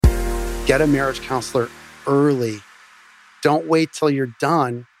Get a marriage counselor early. Don't wait till you're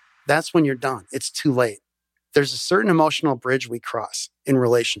done. That's when you're done. It's too late. There's a certain emotional bridge we cross in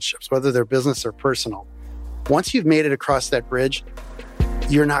relationships, whether they're business or personal. Once you've made it across that bridge,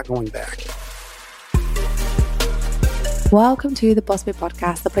 you're not going back. Welcome to the Boss Babe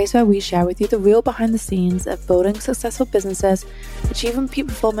Podcast, the place where we share with you the real behind the scenes of building successful businesses, achieving peak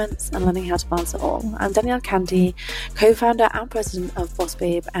performance, and learning how to balance it all. I'm Danielle Canty, co-founder and president of Boss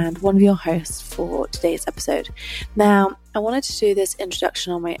Babe, and one of your hosts for today's episode. Now, I wanted to do this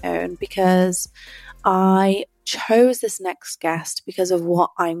introduction on my own because I chose this next guest because of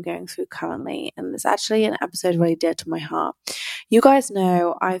what I'm going through currently, and it's actually an episode really dear to my heart. You guys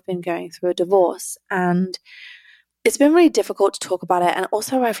know I've been going through a divorce, and it's been really difficult to talk about it, and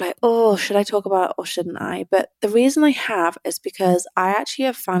also I've should I talk about it or shouldn't I? But the reason I have is because I actually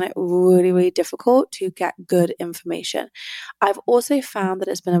have found it really, really difficult to get good information. I've also found that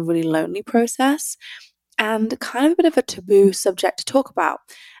it's been a really lonely process and kind of a bit of a taboo subject to talk about.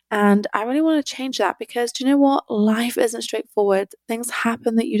 And I really want to change that because do you know what? Life isn't straightforward. Things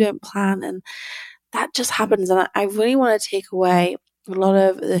happen that you don't plan, and that just happens. And I really want to take away a lot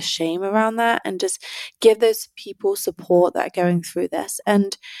of the shame around that and just give those people support that are going through this.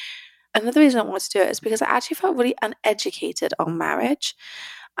 And another reason I want to do it is because I actually felt really uneducated on marriage.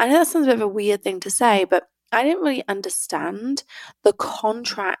 I know that sounds a bit of a weird thing to say, but I didn't really understand the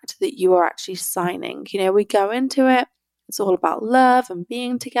contract that you are actually signing. You know, we go into it, it's all about love and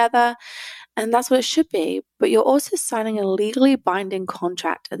being together, and that's what it should be. But you're also signing a legally binding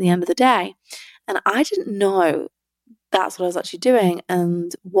contract at the end of the day. And I didn't know that's what I was actually doing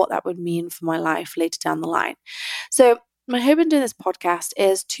and what that would mean for my life later down the line. So my hope in doing this podcast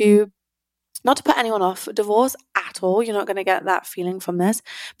is not to put anyone off divorce at all. You're not going to get that feeling from this,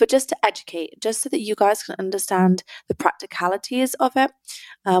 but just to educate, just so that you guys can understand the practicalities of it.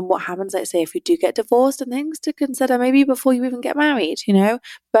 What happens, let's say, if you do get divorced, and things to consider maybe before you even get married. You know,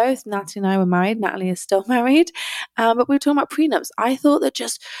 both Natalie and I were married. Natalie is still married, but we were talking about prenups. I thought that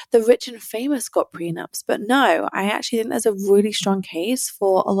just the rich and famous got prenups, but no, I actually think there's a really strong case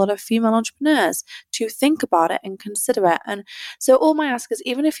for a lot of female entrepreneurs to think about it and consider it. And so all my ask is,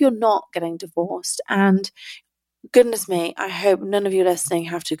 even if you're not getting divorced, and goodness me, I hope none of you listening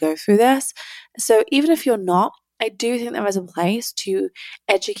have to go through this. So even if you're not, I do think there is a place to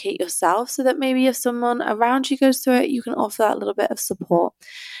educate yourself so that maybe if someone around you goes through it, you can offer that little bit of support.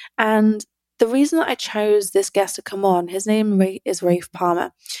 And the reason that I chose this guest to come on, his name is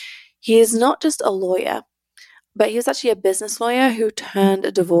Raiford. He is not just a lawyer, but he was actually a business lawyer who turned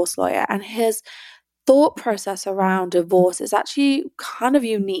a divorce lawyer. And his thought process around divorce is actually kind of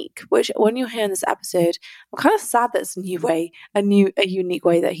unique, which when you're hearing this episode, I'm kind of sad that it's a unique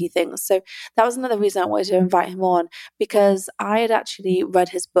way that he thinks. So that was another reason I wanted to invite him on, because I had actually read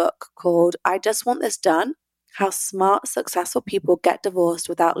his book called I Just Want This Done: How Smart, Successful People Get Divorced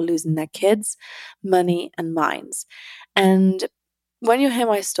Without Losing Their Kids, Money, and Minds. And when you hear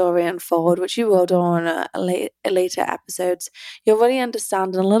my story unfold, which you will do on later episodes, you'll really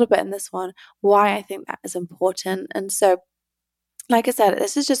understand a little bit in this one why I think that is important. And so, like I said,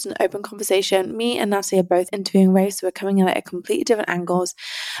 this is just an open conversation. Me and Natalie are both interviewing Ray, so we're coming at it at completely different angles,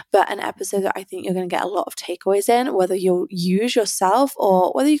 but an episode that I think you're going to get a lot of takeaways in, whether you'll use yourself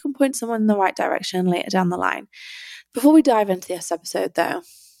or whether you can point someone in the right direction later down the line. Before we dive into this episode, though,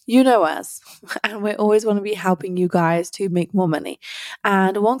 you know us, and we always want to be helping you guys to make more money.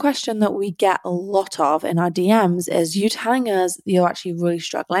 And one question that we get a lot of in our DMs is you telling us you're actually really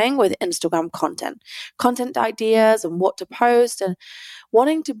struggling with Instagram content ideas and what to post, and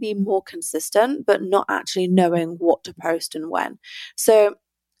wanting to be more consistent, but not actually knowing what to post and when. So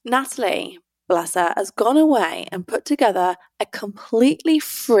Natalie, bless her, has gone away and put together a completely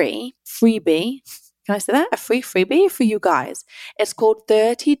freebie. Can I say that? A free freebie for you guys. It's called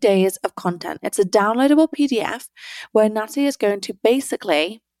 30 Days of Content. It's a downloadable PDF where Natalie is going to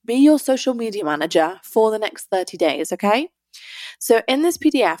basically be your social media manager for the next 30 days, okay? So in this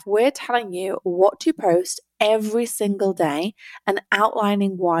PDF, we're telling you what to post every single day and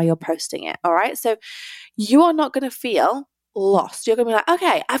outlining why you're posting it, all right? So you are not going to feel lost. You're going to be like,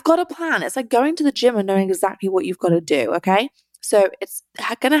 okay, I've got a plan. It's like going to the gym and knowing exactly what you've got to do, okay? So it's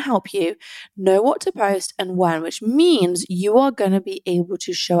going to help you know what to post and when, which means you are going to be able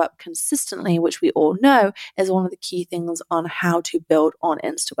to show up consistently, which we all know is one of the key things on how to build on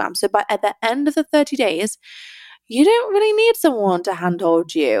Instagram. So at the end of the 30 days, you don't really need someone to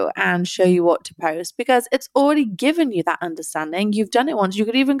handhold you and show you what to post because it's already given you that understanding. You've done it once. You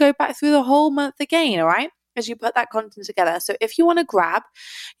could even go back through the whole month again, all right? As you put that content together. So if you want to grab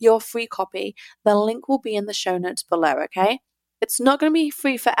your free copy, the link will be in the show notes below, okay? It's not going to be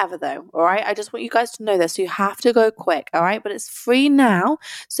free forever though, all right? I just want you guys to know this. So you have to go quick, all right? But it's free now.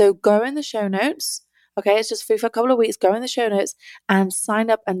 So go in the show notes. Okay, it's just free for a couple of weeks. Go in the show notes and sign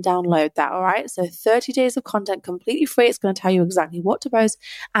up and download that, all right? So 30 days of content completely free. It's going to tell you exactly what to post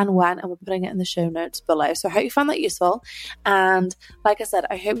and when, and we're putting it in the show notes below. So I hope you found that useful. And like I said,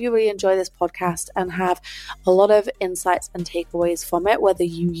 I hope you really enjoy this podcast and have a lot of insights and takeaways from it, whether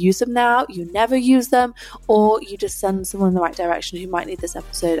you use them now, you never use them, or you just send someone in the right direction who might need this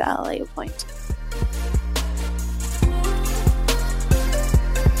episode at a later point.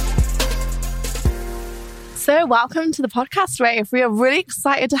 So welcome to the podcast, Rafe. We are really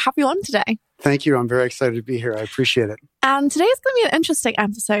excited to have you on today. Thank you. I'm very excited to be here. I appreciate it. And today's going to be an interesting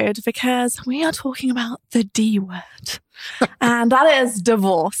episode because we are talking about the D word. And that is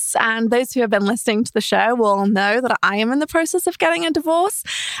divorce. And those who have been listening to the show will know that I am in the process of getting a divorce.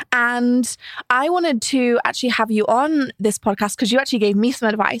 And I wanted to actually have you on this podcast because you actually gave me some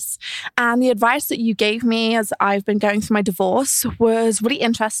advice. And the advice that you gave me as I've been going through my divorce was really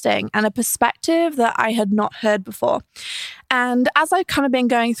interesting and a perspective that I had not heard before. And as I've kind of been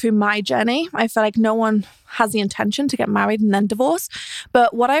going through my journey, I feel like no one has the intention to get married and then divorce.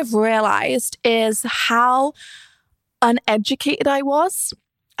 But what I've realized is how uneducated I was,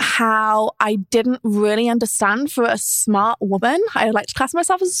 how I didn't really understand for a smart woman. I like to class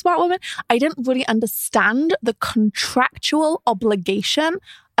myself as a smart woman. I didn't really understand the contractual obligation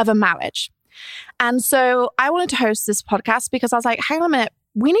of a marriage. And so I wanted to host this podcast because I was like, hang on a minute,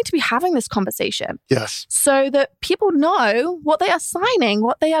 we need to be having this conversation. Yes. So that people know what they are signing,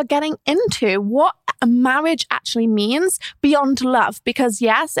 what they are getting into, what a marriage actually means beyond love. Because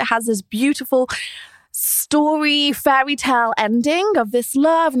yes, it has this beautiful story, fairy tale ending of this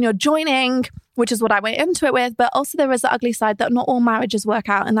love and you're joining, which is what I went into it with. But also there is the ugly side that not all marriages work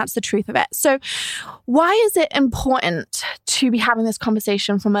out. And that's the truth of it. So why is it important to be having this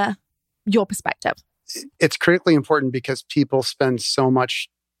conversation from your perspective? It's critically important because people spend so much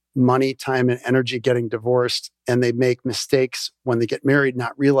money, time, and energy getting divorced, and they make mistakes when they get married,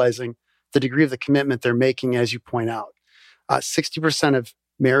 not realizing the degree of the commitment they're making, as you point out. 60% of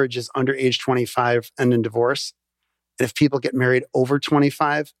marriages under age 25 end in divorce. And if people get married over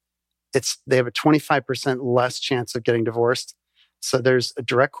 25, they have a 25% less chance of getting divorced. So there's a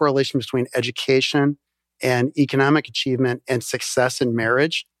direct correlation between education and economic achievement and success in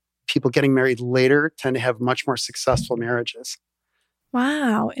marriage. People getting married later tend to have much more successful marriages.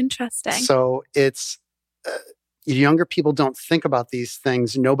 Wow, interesting. So it's younger people don't think about these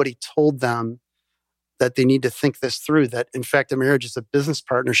things. Nobody told them that they need to think this through, that in fact, a marriage is a business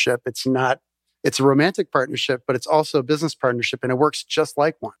partnership. It's a romantic partnership, but it's also a business partnership and it works just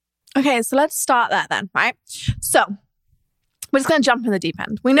like one. Okay, so let's start there then, right? So we're just going to jump in the deep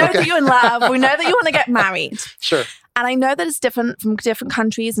end. We know that you're in love. We know that you want to get married. Sure. And I know that it's different from different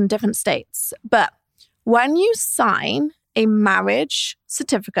countries and different states. But when you sign a marriage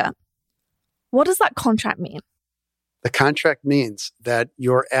certificate, what does that contract mean? The contract means that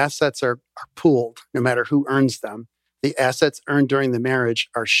your assets are pooled, no matter who earns them. The assets earned during the marriage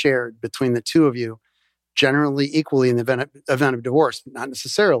are shared between the two of you, generally equally in the event of divorce, not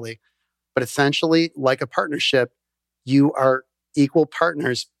necessarily, but essentially like a partnership, you are equal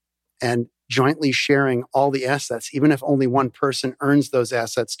partners and jointly sharing all the assets, even if only one person earns those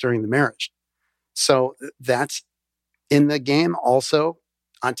assets during the marriage. So that's in the game. Also,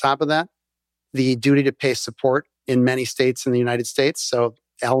 on top of that, the duty to pay support in many states in the United States. So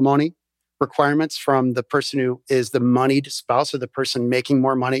alimony requirements from the person who is the moneyed spouse or the person making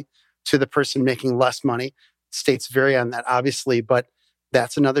more money to the person making less money. States vary on that, obviously, but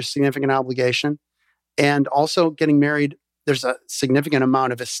that's another significant obligation. And also getting married, there's a significant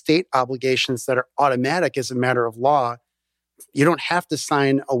amount of estate obligations that are automatic as a matter of law. You don't have to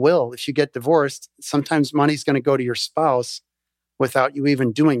sign a will. If you get divorced, sometimes money's going to go to your spouse without you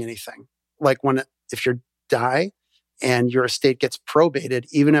even doing anything. Like if you die and your estate gets probated,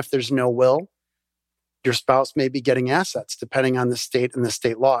 even if there's no will, your spouse may be getting assets depending on the state and the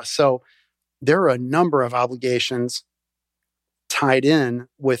state law. So there are a number of obligations tied in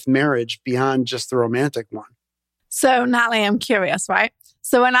with marriage beyond just the romantic one. So Natalie, I'm curious, right?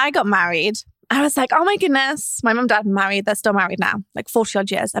 So when I got married, I was like, oh my goodness, my mum and dad are married. They're still married now, like 40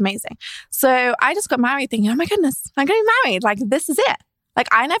 odd years. Amazing. So I just got married thinking, oh my goodness, I'm getting married. Like, this is it. Like,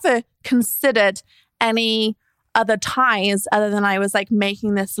 I never considered any other ties other than I was like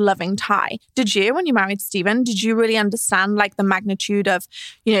making this loving tie. Did you, when you married Stephen, did you really understand like the magnitude of,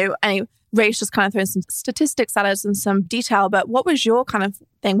 any Rach just kind of throwing some statistics at us and some detail, but what was your kind of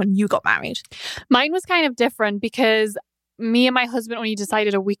thing when you got married? Mine was kind of different because me and my husband only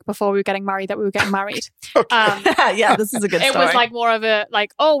decided a week before we were getting married that we were getting married. Yeah, this is a good story. It was like more of a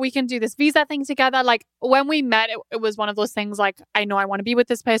like, oh, we can do this visa thing together. Like when we met, it was one of those things like, I know I want to be with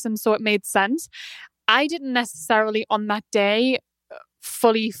this person, so it made sense. I didn't necessarily on that day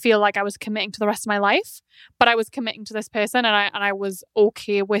fully feel like I was committing to the rest of my life, but I was committing to this person, and I was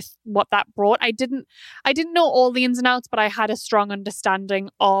okay with what that brought. I didn't know all the ins and outs, but I had a strong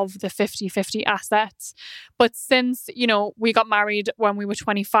understanding of the 50-50 assets. But since, you know, we got married when we were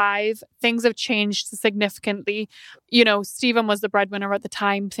 25, things have changed significantly. You know, Stephen was the breadwinner at the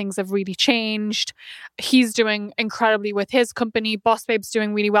time. Things have really changed. He's doing incredibly with his company. Boss Babe's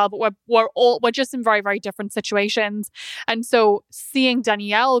doing really well, but we're just in very, very different situations. And so seeing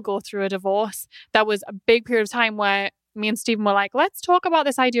Danielle go through a divorce, that was a big period of time where me and Stephen were like, let's talk about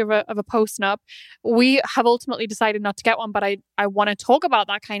this idea of a postnup. We have ultimately decided not to get one, but I want to talk about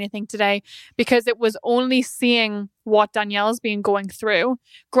that kind of thing today, because it was only seeing what Danielle's been going through.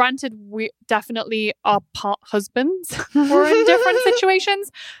 Granted, we definitely our husbands were in different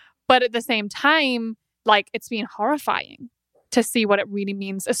situations, but at the same time, like, it's been horrifying to see what it really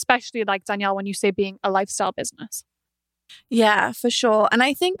means, especially like Danielle, when you say being a lifestyle business. Yeah, for sure. And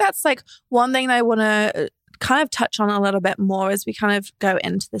I think that's like one thing that I want to kind of touch on a little bit more as we kind of go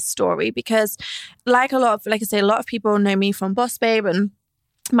into this story, because like I say, a lot of people know me from Boss Babe, and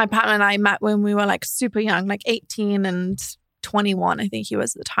my partner and I met when we were like super young, like 18 and 21, I think he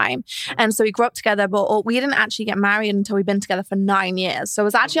was at the time. And so we grew up together, but we didn't actually get married until we'd been together for 9 years. So it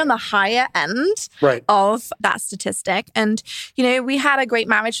was actually on the higher end of that statistic. And, you know, we had a great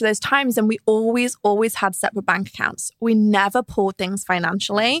marriage for those times, and we always had separate bank accounts. We never pulled things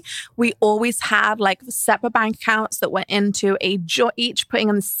financially. We always had like separate bank accounts that went into a joint, each putting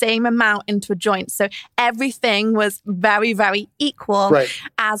in the same amount into a joint. So everything was very, very equal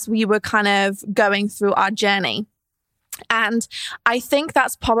as we were kind of going through our journey. And I think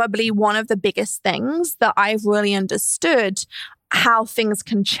that's probably one of the biggest things that I've really understood, how things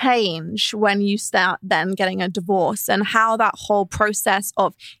can change when you start then getting a divorce, and how that whole process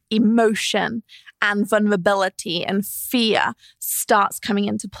of emotion and vulnerability and fear starts coming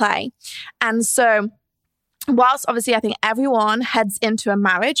into play. And so whilst obviously I think everyone heads into a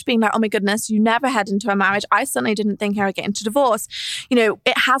marriage being like, oh my goodness, you never head into a marriage. I certainly didn't think I would get into divorce. You know,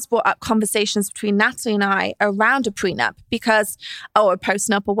 it has brought up conversations between Natalie and I around a prenup, because, or a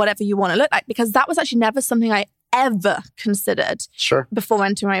postnup, or whatever you want to look like, because that was actually never something I ever considered before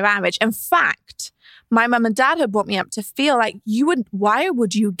entering my marriage. In fact, my mum and dad had brought me up to feel like why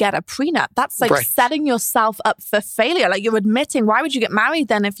would you get a prenup? That's like setting yourself up for failure. Like, you're admitting, why would you get married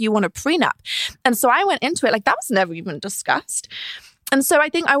then if you want a prenup? And so I went into it like that was never even discussed. And so I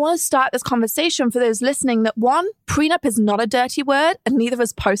think I want to start this conversation for those listening that, one, prenup is not a dirty word, and neither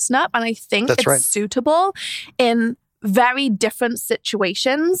is postnup. And I think it's suitable in very different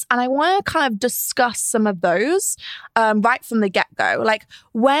situations. And I want to kind of discuss some of those right from the get-go. Like,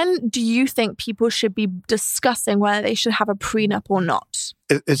 when do you think people should be discussing whether they should have a prenup or not?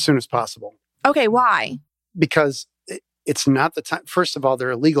 As soon as possible. Okay, why? Because it's not the time. First of all,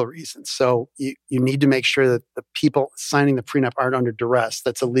 there are legal reasons. So you need to make sure that the people signing the prenup aren't under duress.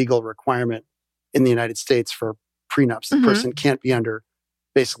 That's a legal requirement in the United States for prenups. The person can't be under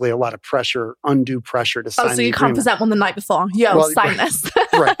basically a lot of pressure, undue pressure to sign the agreement. Oh, so you can't present one the night before. Sign this.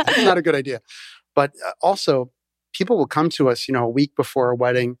 Right. It's not a good idea. But also, people will come to us, you know, a week before a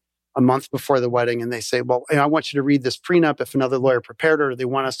wedding, a month before the wedding, and they say, well, I want you to read this prenup if another lawyer prepared it, or they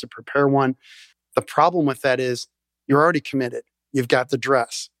want us to prepare one. The problem with that is you're already committed. You've got the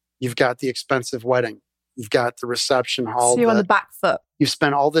dress. You've got the expensive wedding. You've got the reception hall. So you're on the back foot. You've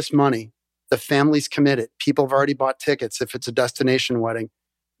spent all this money. The family's committed. People have already bought tickets if it's a destination wedding.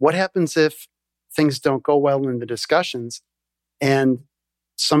 What happens if things don't go well in the discussions and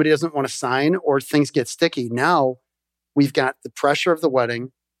somebody doesn't want to sign, or things get sticky? Now we've got the pressure of the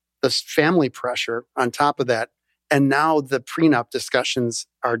wedding, the family pressure on top of that, and now the prenup discussions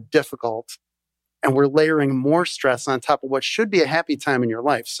are difficult, and we're layering more stress on top of what should be a happy time in your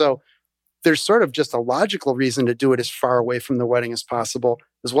life. So there's sort of just a logical reason to do it as far away from the wedding as possible,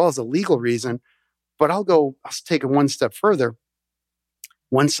 as well as a legal reason. But I'll take it one step further.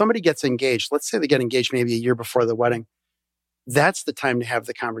 When somebody gets engaged, let's say they get engaged maybe a year before the wedding, that's the time to have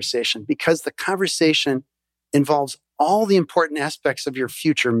the conversation, because the conversation involves all the important aspects of your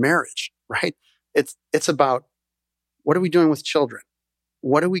future marriage, right? It's about, what are we doing with children?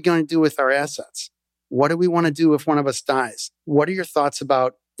 What are we going to do with our assets? What do we want to do if one of us dies? What are your thoughts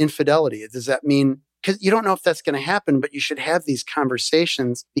about infidelity? Does that mean, because you don't know if that's going to happen, but you should have these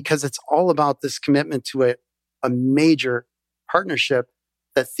conversations, because it's all about this commitment to a major partnership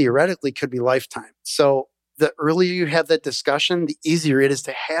that theoretically could be lifetime. So the earlier you have that discussion, the easier it is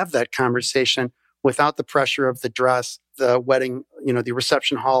to have that conversation without the pressure of the dress, the wedding, the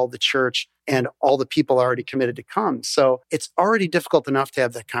reception hall, the church, and all the people already committed to come. So it's already difficult enough to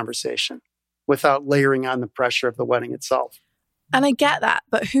have that conversation without layering on the pressure of the wedding itself. And I get that,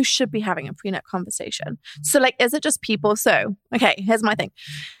 but who should be having a prenup conversation? So like, is it just people? So, okay, here's my thing.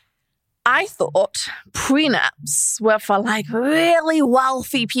 I thought prenups were for like really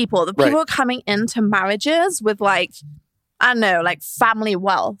wealthy people, the people coming into marriages with like, I don't know, like family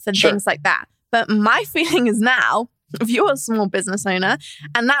wealth and things like that. But my feeling is now, if you're a small business owner,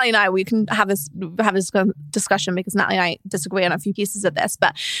 and Natalie and I, we can have this discussion because Natalie and I disagree on a few pieces of this.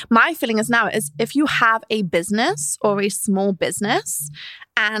 But my feeling is now is if you have a business or a small business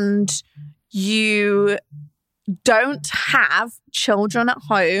and you don't have children at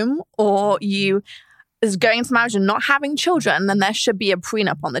home, or you is going into marriage and not having children, then there should be a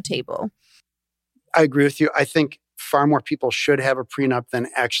prenup on the table. I agree with you. I think far more people should have a prenup than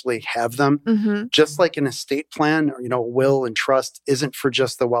actually have them. Mm-hmm. Just like an estate plan or, will and trust isn't for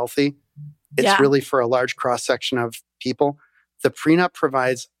just the wealthy. It's really for a large cross-section of people. The prenup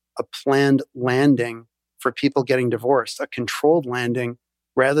provides a planned landing for people getting divorced, a controlled landing,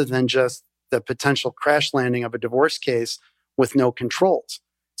 rather than just the potential crash landing of a divorce case with no controls.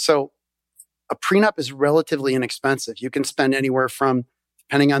 So a prenup is relatively inexpensive. You can spend anywhere from,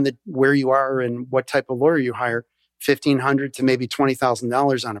 depending on where you are and what type of lawyer you hire, $1,500 to maybe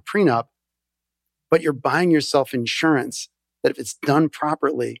 $20,000 on a prenup, but you're buying yourself insurance that if it's done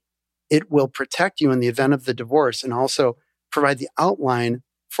properly, it will protect you in the event of the divorce and also provide the outline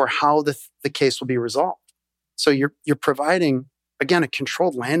for how the case will be resolved. So you're providing, again, a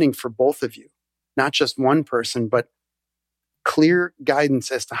controlled landing for both of you, not just one person, but clear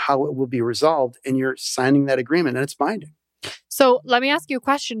guidance as to how it will be resolved, and you're signing that agreement and it's binding. So let me ask you a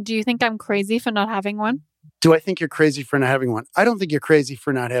question. Do you think I'm crazy for not having one? Do I think you're crazy for not having one? I don't think you're crazy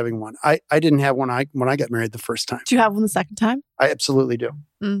for not having one. I didn't have one when I got married the first time. Do you have one the second time? I absolutely do.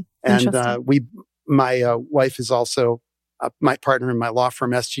 And my wife is also my partner in my law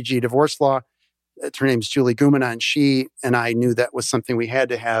firm, SGG Divorce Law. Her name is Julie Gumina, and she and I knew that was something we had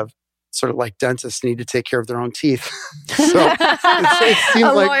to have. Sort of like dentists need to take care of their own teeth. So it seems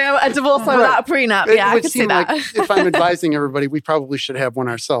a like lawyer, a divorce lawyer without a prenup. Yeah, I could see that. Like if I'm advising everybody, we probably should have one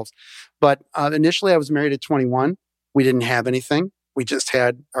ourselves. But initially, I was married at 21. We didn't have anything. We just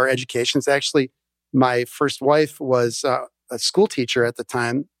had our educations. Actually, my first wife was a school teacher at the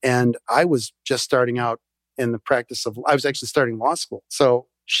time, and I was just starting out in the practice of. I was actually starting law school. So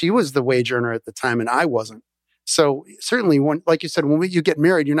she was the wage earner at the time, and I wasn't. So certainly, like you said, when you get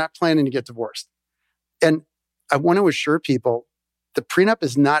married, you're not planning to get divorced. And I want to assure people, the prenup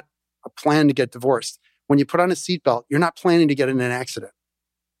is not a plan to get divorced. When you put on a seatbelt, you're not planning to get in an accident.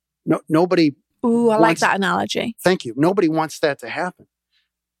 Nobody. Ooh, I like that analogy. Thank you. Nobody wants that to happen.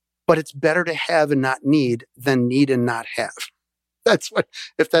 But it's better to have and not need than need and not have.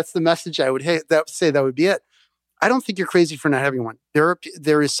 If that's the message I would say, that would be it. I don't think you're crazy for not having one.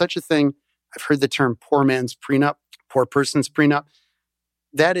 There is such a thing. I've heard the term poor man's prenup, poor person's prenup.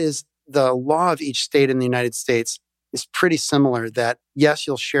 That is the law of each state in the United States is pretty similar that, yes,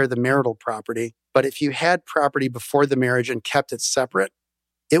 you'll share the marital property, but if you had property before the marriage and kept it separate,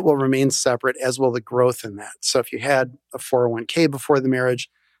 it will remain separate, as will the growth in that. So if you had a 401k before the marriage,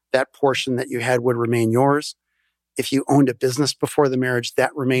 that portion that you had would remain yours. If you owned a business before the marriage,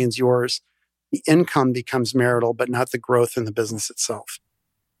 that remains yours. The income becomes marital, but not the growth in the business itself.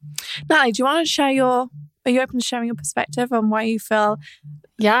 Natalie, do you want to share are you open to sharing your perspective on why you feel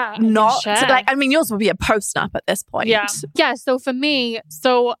not so yours will be a post-nup at this point. Yeah. So for me,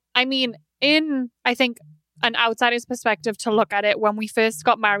 I think an outsider's perspective to look at it, when we first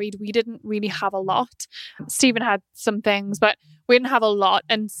got married, we didn't really have a lot. Stephen had some things, but we didn't have a lot.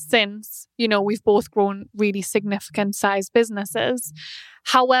 And since, we've both grown really significant sized businesses.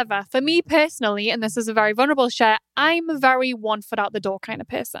 However, for me personally, and this is a very vulnerable share, I'm a very 1 foot out the door kind of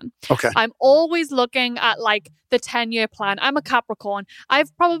person. Okay. I'm always looking at the 10-year plan. I'm a Capricorn.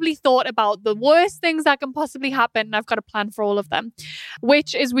 I've probably thought about the worst things that can possibly happen, and I've got a plan for all of them,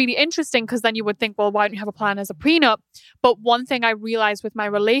 which is really interesting because then you would think, well, why don't you have a plan as a prenup? But one thing I realized with my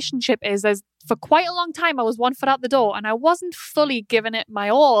relationship is for quite a long time, I was 1 foot out the door and I wasn't fully giving it my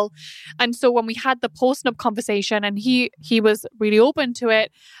all. And so when we had the post-nup conversation and he was really open to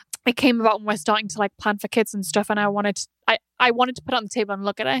it came about when we're starting to plan for kids and stuff. And I wanted to put it on the table and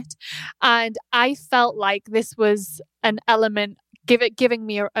look at it. And I felt like this was an element giving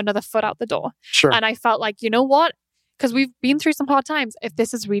me another foot out the door. Sure. And I felt like, you know what? Because we've been through some hard times. If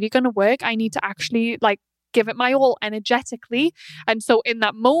this is really going to work, I need to actually give it my all energetically. And so in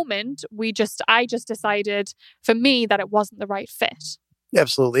that moment, I just decided for me that it wasn't the right fit.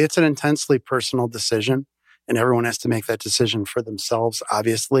 Absolutely. It's an intensely personal decision, and everyone has to make that decision for themselves,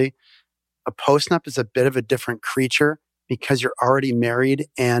 obviously. A postnup is a bit of a different creature because you're already married,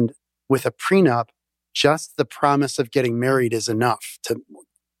 and with a prenup, just the promise of getting married is enough.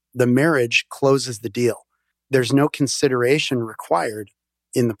 The marriage closes the deal. There's no consideration required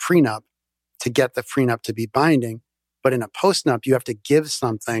in the prenup to get the prenup to be binding. But in a postnup, you have to give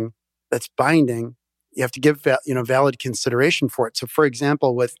something that's binding. You have to give valid consideration for it. So for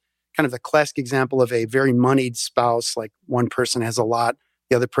example, with kind of the classic example of a very moneyed spouse, like one person has a lot,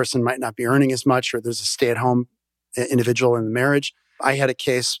 the other person might not be earning as much, or there's a stay-at-home individual in the marriage. I had a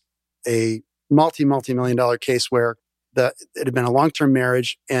case, a multi-million-dollar case where it had been a long-term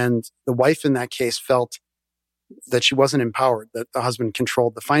marriage, and the wife in that case felt that she wasn't empowered, that the husband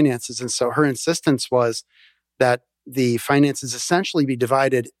controlled the finances. And so her insistence was that the finances essentially be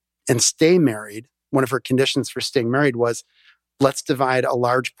divided and stay married. One of her conditions for staying married was, let's divide a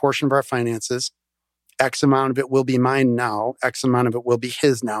large portion of our finances. X amount of it will be mine now. X amount of it will be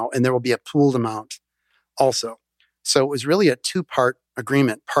his now. And there will be a pooled amount also. So it was really a two-part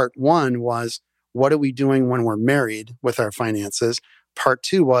agreement. Part one was, what are we doing when we're married with our finances? Part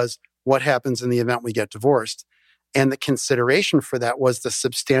two was, what happens in the event we get divorced? And the consideration for that was the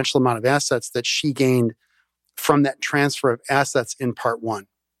substantial amount of assets that she gained from that transfer of assets in part one.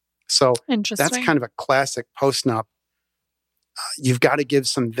 So that's kind of a classic postnup. You've got to give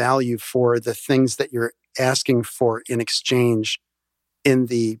some value for the things that you're asking for in exchange in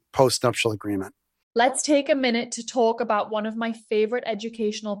the postnuptial agreement. Let's take a minute to talk about one of my favorite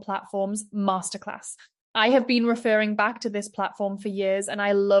educational platforms, Masterclass. I have been referring back to this platform for years, and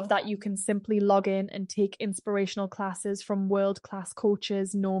I love that you can simply log in and take inspirational classes from world-class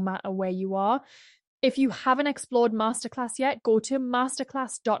coaches no matter where you are. If you haven't explored Masterclass yet, go to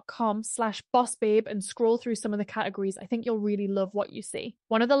masterclass.com/bossbabe and scroll through some of the categories. I think you'll really love what you see.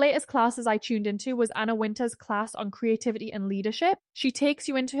 One of the latest classes I tuned into was Anna Wintour's class on creativity and leadership. She takes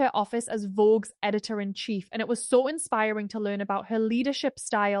you into her office as Vogue's editor-in-chief, and it was so inspiring to learn about her leadership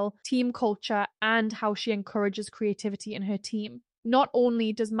style, team culture, and how she encourages creativity in her team. Not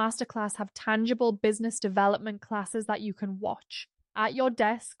only does Masterclass have tangible business development classes that you can watch at your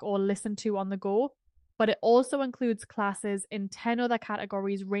desk or listen to on the go, but it also includes classes in 10 other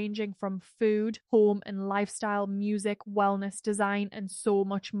categories ranging from food, home and lifestyle, music, wellness, design, and so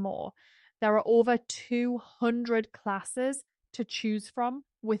much more. There are over 200 classes to choose from,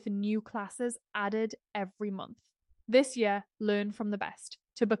 with new classes added every month. This year, learn from the best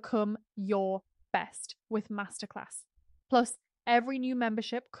to become your best with Masterclass. Plus, every new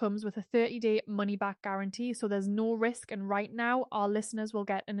membership comes with a 30-day money-back guarantee, so there's no risk. And right now, our listeners will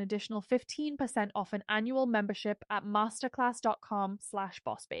get an additional 15% off an annual membership at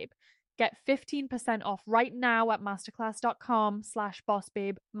masterclass.com/bossbabe. Get 15% off right now at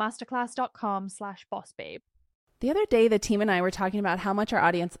masterclass.com/bossbabe, masterclass.com/bossbabe. The other day, the team and I were talking about how much our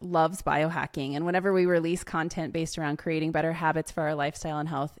audience loves biohacking. And whenever we release content based around creating better habits for our lifestyle and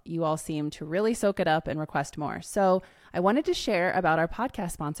health, you all seem to really soak it up and request more. So I wanted to share about our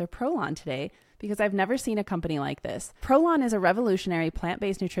podcast sponsor, Prolon, today, because I've never seen a company like this. Prolon is a revolutionary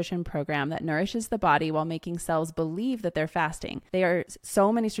plant-based nutrition program that nourishes the body while making cells believe that they're fasting. There are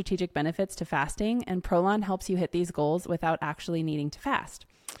so many strategic benefits to fasting, and Prolon helps you hit these goals without actually needing to fast.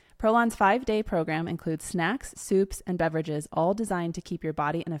 Prolon's 5-day program includes snacks, soups, and beverages, all designed to keep your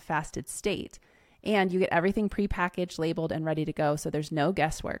body in a fasted state. And you get everything prepackaged, labeled, and ready to go, so there's no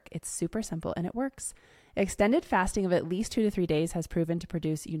guesswork. It's super simple, and it works. Extended fasting of at least 2 to 3 days has proven to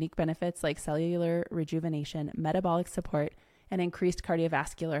produce unique benefits like cellular rejuvenation, metabolic support, and increased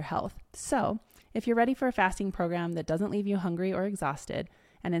cardiovascular health. So, if you're ready for a fasting program that doesn't leave you hungry or exhausted,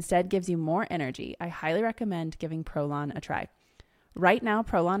 and instead gives you more energy, I highly recommend giving Prolon a try. Right now,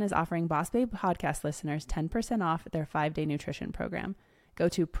 Prolon is offering Boss Babe podcast listeners 10% off their 5-day nutrition program. Go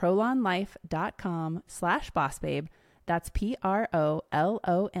to prolonlife.com/bossbabe. That's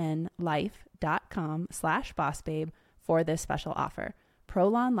PROLON life.com/bossbabe for this special offer.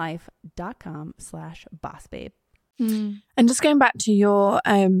 prolonlife.com/bossbabe. And just going back to your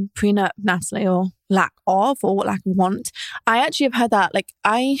prenup, Natalie, or lack of want, I actually have heard that,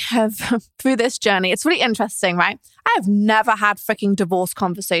 I have through this journey, it's really interesting, right? I have never had freaking divorce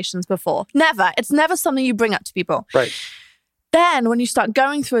conversations before. Never. It's never something you bring up to people. Right. Then when you start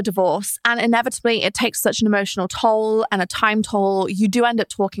going through a divorce, and inevitably it takes such an emotional toll and a time toll, you do end up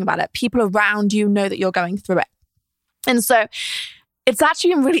talking about it. People around you know that you're going through it. And so It's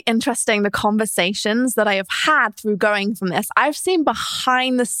actually been really interesting, the conversations that I have had through going from this. I've seen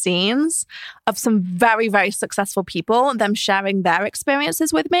behind the scenes of some very, very successful people, them sharing their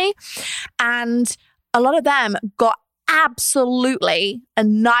experiences with me. And a lot of them got absolutely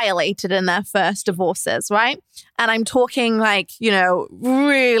annihilated in their first divorces, right? And I'm talking like,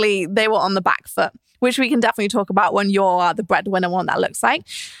 really, they were on the back foot, which we can definitely talk about when you're the breadwinner, what that looks like.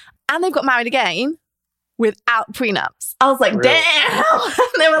 And they've got married again without prenups. I was like, Really? damn.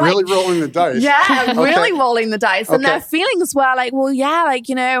 They were Really rolling the dice. yeah, Okay. really rolling the dice. And Okay. their feelings were like, well, yeah, like,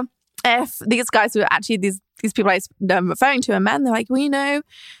 if these guys were actually these people I'm referring to are men, they're like, well,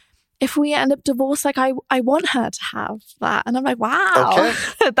 if we end up divorced, like I want her to have that. And I'm like, wow,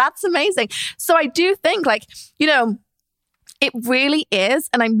 Okay. that's amazing. So I do think like, it really is.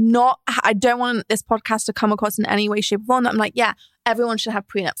 And I don't want this podcast to come across in any way, shape, or form. I'm like, yeah, everyone should have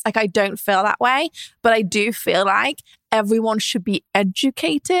prenups. Like, I don't feel that way, but I do feel like everyone should be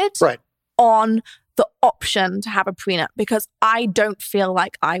educated on the option to have a prenup, because I don't feel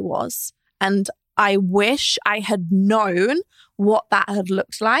like I was. And I wish I had known what that had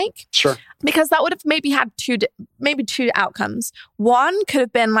looked like. Sure. Because that would have maybe had two outcomes. One could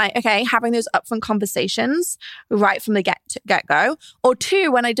have been like, okay, having those upfront conversations right from the get-go. Or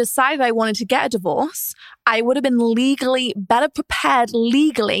two, when I decided I wanted to get a divorce, I would have been better prepared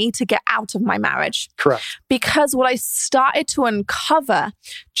legally to get out of my marriage. Correct. Because what I started to uncover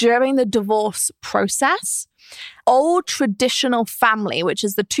during the divorce process, old traditional family, which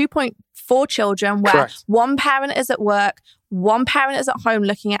is the 2.4 children where Correct. one parent is at work, one parent is at home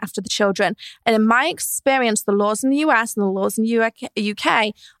looking after the children. And in my experience, the laws in the US and the laws in the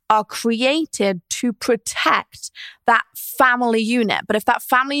UK are created to protect that family unit. But if that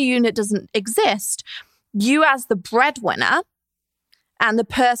family unit doesn't exist, you as the breadwinner and the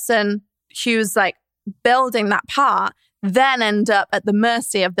person who's like building that part then end up at the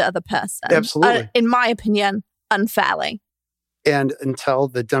mercy of the other person. Absolutely. In my opinion, unfairly. And until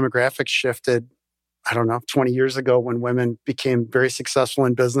the demographics shifted, 20 years ago, when women became very successful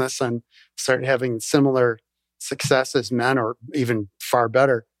in business and started having similar success as men, or even far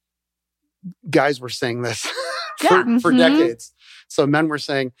better, guys were saying this for decades. So men were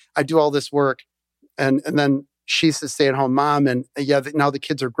saying, I do all this work, and then she's the stay-at-home mom, and now the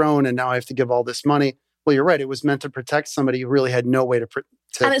kids are grown, and now I have to give all this money. Well, you're right. It was meant to protect somebody who really had no way to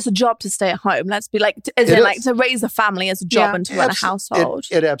and it's a job to stay at home. Let's be like, to raise a family as a job and to run a household.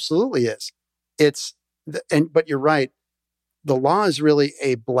 It absolutely is. But you're right. The law is really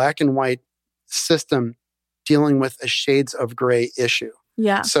a black and white system dealing with a shades of gray issue.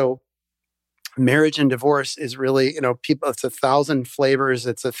 Yeah. So marriage and divorce is really, people, it's 1,000 flavors.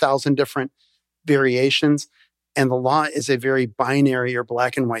 It's 1,000 different variations. And the law is a very binary or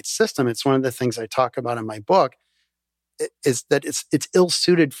black and white system. It's one of the things I talk about in my book, is that it's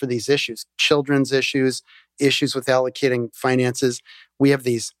ill-suited for these issues, children's issues with allocating finances. We have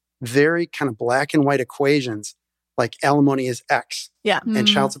these very kind of black and white equations, like alimony is X, and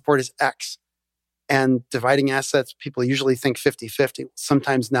child support is X. And dividing assets, people usually think 50-50.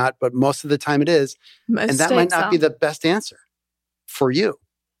 Sometimes not, but most of the time it is. And that might not be the best answer for you,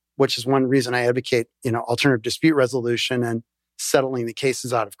 which is one reason I advocate, alternative dispute resolution and settling the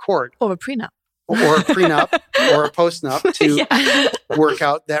cases out of court. Or a prenup. Or a prenup or a postnup to work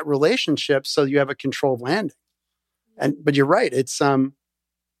out that relationship so you have a controlled landing. But you're right. It's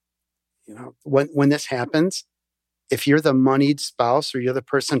when this happens, if you're the moneyed spouse or you're the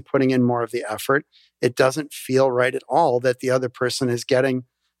person putting in more of the effort, it doesn't feel right at all that the other person is getting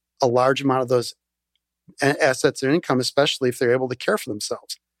a large amount of those assets and income, especially if they're able to care for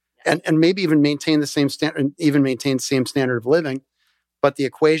themselves and maybe even maintain the same standard, same standard of living. But the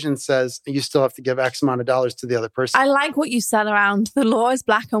equation says you still have to give X amount of dollars to the other person. I like what you said around the law is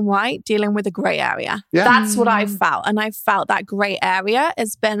black and white, dealing with a gray area. Yeah. That's what I felt. And I felt that gray area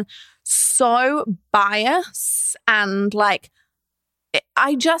has been so biased. And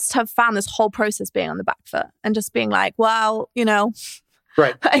I just have found this whole process being on the back foot and just being like, well,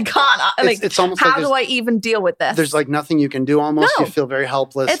 right. I can't. It's almost how like do I even deal with this? There's nothing you can do almost. No. You feel very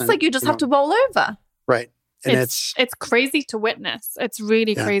helpless. It's like you just have to roll over. Right. And it's crazy to witness. It's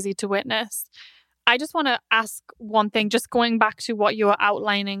really crazy to witness. I just want to ask one thing, just going back to what you were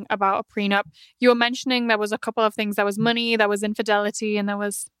outlining about a prenup. You were mentioning there was a couple of things. There was money, there was infidelity, and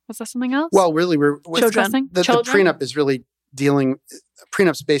was there something else? Well, really, Children. The prenup is really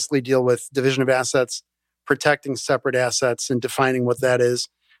prenups basically deal with division of assets, protecting separate assets and defining what that is,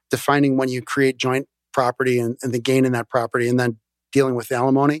 defining when you create joint property and the gain in that property, and then dealing with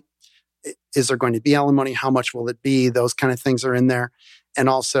alimony. Is there going to be alimony? How much will it be? Those kind of things are in there. And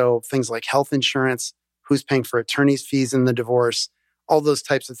also things like health insurance, who's paying for attorney's fees in the divorce, All those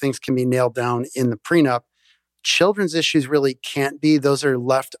types of things can be nailed down in the prenup. Children's issues really can't be. Those are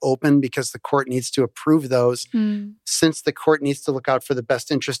left open because the court needs to approve those. Since the court needs to look out for the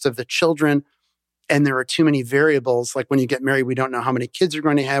best interest of the children, and there are too many variables. Like when you get married, we don't know how many kids you're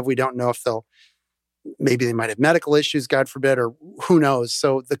going to have. We don't know if maybe they might have medical issues, God forbid, or who knows.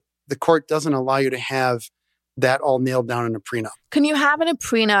 So the court doesn't allow you to have that all nailed down in a prenup. Can you have in a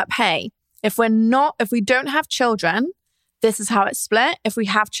prenup, hey, if we don't have children, this is how it's split. If we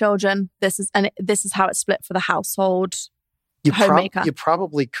have children, this is how it's split for the household homemaker. You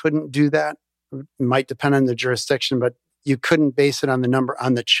probably couldn't do that. It might depend on the jurisdiction, but you couldn't base it on the number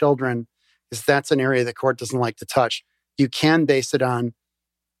on the children, because that's an area the court doesn't like to touch. You can base it on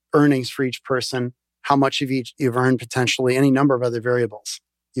earnings for each person, how much of each you've earned potentially, any number of other variables.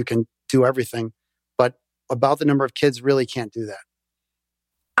 You can do everything, but about the number of kids, really can't do that.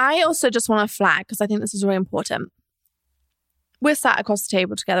 I also just want to flag, because I think this is really important. We're sat across the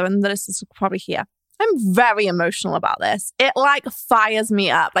table together, and the listeners will probably hear. I'm very emotional about this. It fires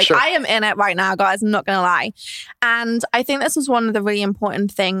me up. Sure. I am in it right now, guys. I'm not going to lie. And I think this was one of the really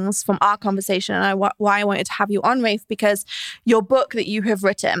important things from our conversation, and why I wanted to have you on, Rafe, because your book that you have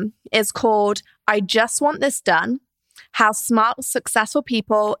written is called I Just Want This Done: How Smart, Successful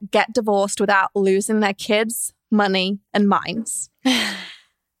People Get Divorced Without Losing Their Kids, Money, and Minds.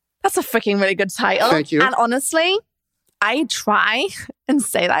 That's a freaking really good title. Thank you. And honestly, I try and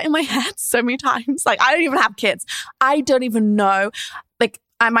say that in my head so many times. I don't even have kids. I don't even know.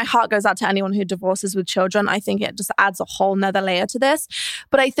 My heart goes out to anyone who divorces with children. I think it just adds a whole nother layer to this.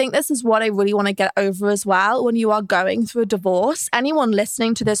 But I think this is what I really want to get over as well. When you are going through a divorce, anyone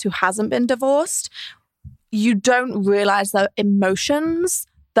listening to this who hasn't been divorced, you don't realize the emotions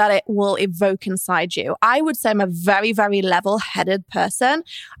that it will evoke inside you. I would say I'm a very, very level-headed person.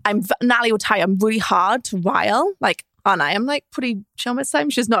 Natalie will tell you I'm really hard to rile. Aren't I? I'm pretty chill this time.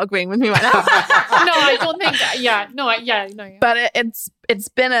 She's not agreeing with me right now. No, I don't think. Yeah. But it's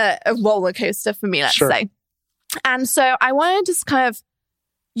been a roller coaster for me, let's say. And so I want to just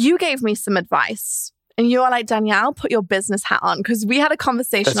you gave me some advice. And you are like, Danielle, put your business hat on. Because we had a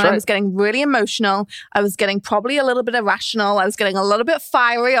conversation and I was getting really emotional. I was getting probably a little bit irrational. I was getting a little bit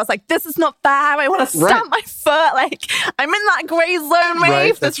fiery. I was like, this is not fair. I want to stamp my foot. I'm in that gray zone,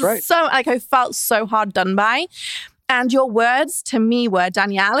 Rafe. That's right. So, I felt so hard done by. And your words to me were,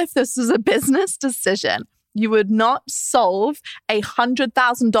 Danielle, if this was a business decision, you would not solve a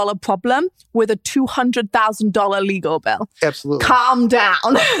 $100,000 problem with a $200,000 legal bill. Absolutely. Calm down.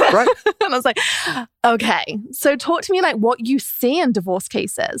 Right. And I was like, okay. So talk to me what you see in divorce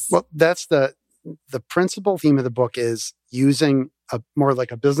cases. Well, that's the principal theme of the book is using a more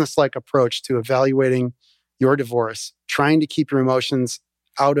like a business-like approach to evaluating your divorce, trying to keep your emotions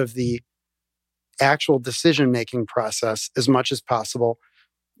out of the actual decision-making process as much as possible,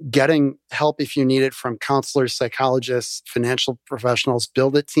 getting help if you need it from counselors, psychologists, financial professionals,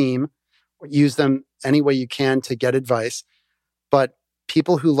 build a team, use them any way you can to get advice. But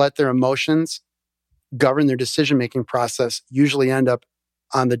people who let their emotions govern their decision-making process usually end up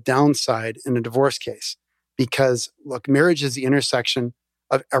on the downside in a divorce case. Because look, marriage is the intersection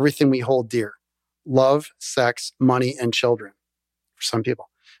of everything we hold dear: love, sex, money, and children for some people.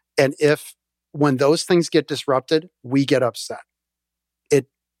 And when those things get disrupted, we get upset. It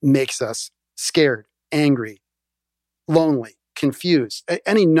makes us scared, angry, lonely, confused,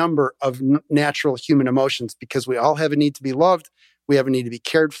 any number of natural human emotions, because we all have a need to be loved. We have a need to be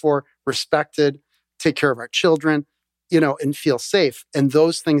cared for, respected, take care of our children, and feel safe. And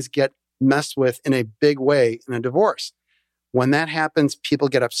those things get messed with in a big way in a divorce. When that happens, people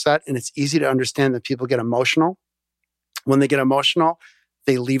get upset, and it's easy to understand that people get emotional. When they get emotional,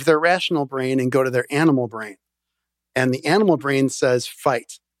 they leave their rational brain and go to their animal brain. And the animal brain says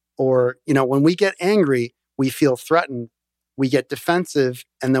fight. Or, when we get angry, we feel threatened, we get defensive,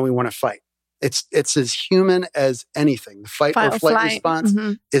 and then we want to fight. It's as human as anything. The fight or flight response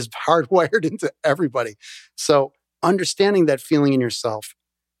is hardwired into everybody. So understanding that feeling in yourself,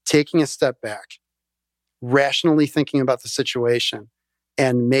 taking a step back, rationally thinking about the situation,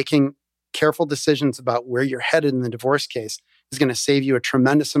 and making careful decisions about where you're headed in the divorce case is going to save you a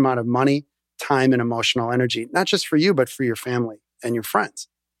tremendous amount of money, time, and emotional energy, not just for you, but for your family and your friends.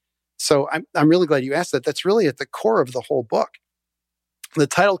 So I'm really glad you asked that. That's really at the core of the whole book. The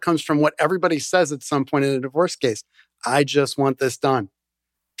title comes from what everybody says at some point in a divorce case. I just want this done.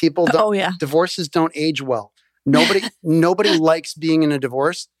 People don't, divorces don't age well. Nobody likes being in a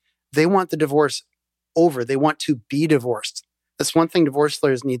divorce. They want the divorce over. They want to be divorced. That's one thing divorce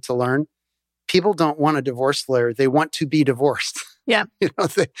lawyers need to learn. People don't want a divorce lawyer. They want to be divorced. Yeah.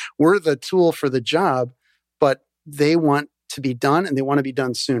 We're the tool for the job, but they want to be done and they want to be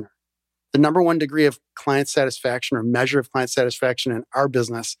done sooner. The number one degree of client satisfaction or measure of client satisfaction in our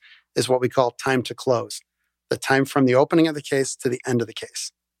business is what we call time to close. The time from the opening of the case to the end of the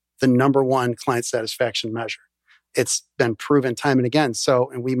case. The number one client satisfaction measure. It's been proven time and again.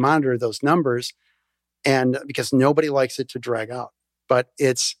 And we monitor those numbers, and because nobody likes it to drag out. But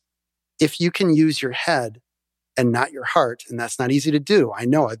it's, if you can use your head and not your heart, and that's not easy to do. I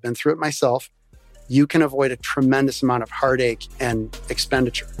know, I've been through it myself. You can avoid a tremendous amount of heartache and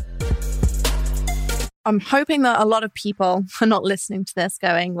expenditure. I'm hoping that a lot of people are not listening to this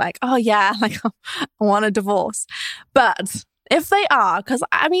going like, oh yeah, like I want a divorce. But if they are, because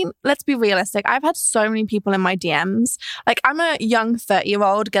I mean, let's be realistic. I've had so many people in my DMs. Like, I'm a young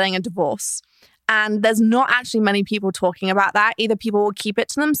 30-year-old getting a divorce. And there's not actually many people talking about that. Either people will keep it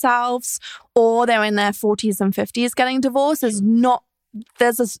to themselves or they're in their 40s and 50s getting divorced.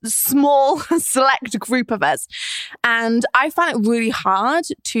 There's a small select group of us. And I find it really hard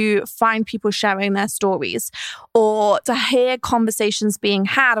to find people sharing their stories or to hear conversations being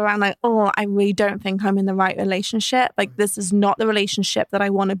had around like, oh, I really don't think I'm in the right relationship. Like, this is not the relationship that I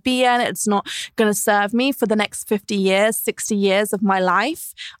want to be in. It's not going to serve me for the next 50 years, 60 years of my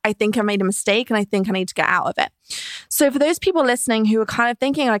life. I think I made a mistake and I think I need to get out of it. So for those people listening who are kind of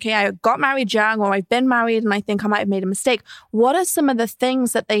thinking, okay, I got married young or I've been married and I think I might have made a mistake, what are some of the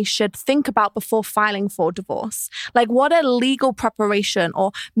things that they should think about before filing for divorce? Like, what are legal preparation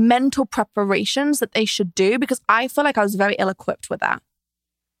or mental preparations that they should do? Because I feel like I was very ill-equipped with that.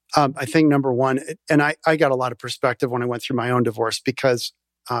 I think number one, and I got a lot of perspective when I went through my own divorce, because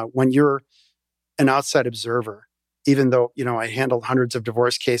when you're an outside observer, even though, I handled hundreds of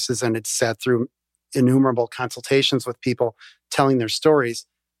divorce cases and it sat through innumerable consultations with people telling their stories,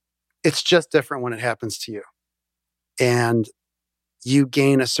 it's just different when it happens to you. And you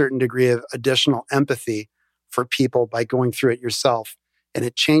gain a certain degree of additional empathy for people by going through it yourself. And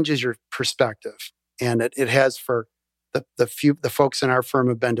it changes your perspective. And it has for the folks in our firm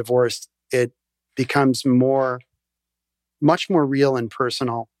who've been divorced, it becomes much more real and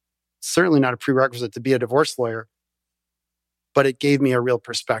personal. Certainly not a prerequisite to be a divorce lawyer, but it gave me a real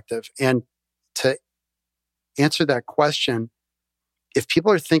perspective. And to answer that question, if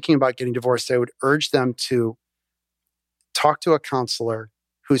people are thinking about getting divorced, I would urge them to talk to a counselor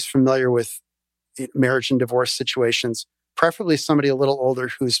who's familiar with marriage and divorce situations, preferably somebody a little older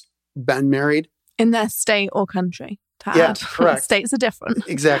who's been married. In their state or country. Yeah, correct. States are different.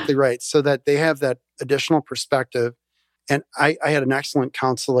 Exactly right. So that they have that additional perspective. And I had an excellent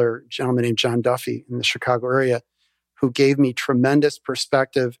counselor, a gentleman named John Duffy in the Chicago area, who gave me tremendous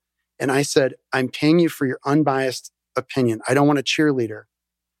perspective. And I said, I'm paying you for your unbiased opinion. I don't want a cheerleader.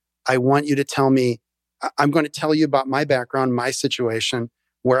 I want you to tell me, I'm going to tell you about my background, my situation,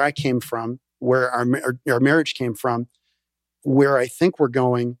 where I came from, where our marriage came from, where I think we're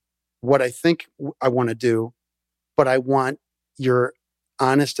going, what I think I want to do. But I want your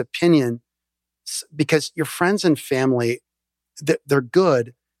honest opinion, because your friends and family, they're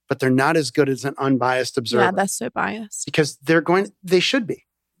good, but they're not as good as an unbiased observer. Yeah, that's so biased. Because they should be.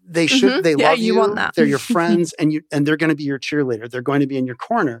 They should. Mm-hmm. They love you. Want that. They're your friends, and they're going to be your cheerleader. They're going to be in your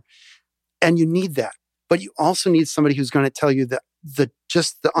corner, and you need that. But you also need somebody who's going to tell you the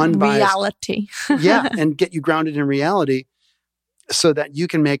unbiased reality. Yeah, and get you grounded in reality, so that you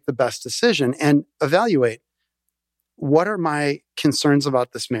can make the best decision and evaluate, what are my concerns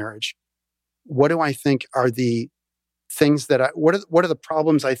about this marriage? What do I think are the things what are the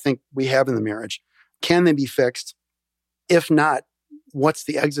problems I think we have in the marriage? Can they be fixed? If not, what's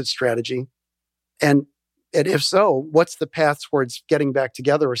the exit strategy? And if so, what's the path towards getting back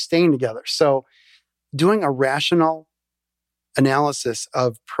together or staying together? So doing a rational analysis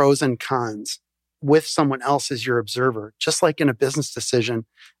of pros and cons with someone else as your observer, just like in a business decision,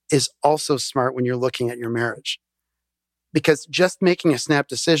 is also smart when you're looking at your marriage. Because just making a snap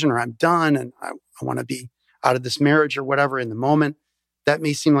decision, or I'm done and I want to be out of this marriage or whatever in the moment, that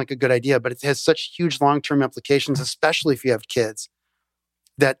may seem like a good idea, but it has such huge long-term implications, especially if you have kids,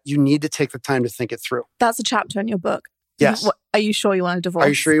 that you need to take the time to think it through. That's a chapter in your book. Yes. Are you sure you want a divorce? Are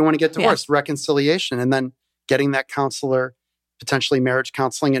you sure you want to get divorced? Yeah. Reconciliation, and then getting that counselor, potentially marriage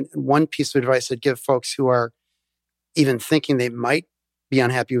counseling. And one piece of advice I'd give folks who are even thinking they might be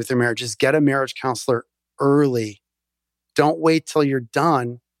unhappy with their marriage is get a marriage counselor early. Don't wait till you're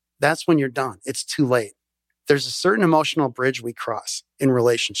done. That's when you're done. It's too late. There's a certain emotional bridge we cross in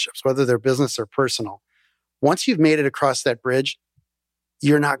relationships, whether they're business or personal. Once you've made it across that bridge,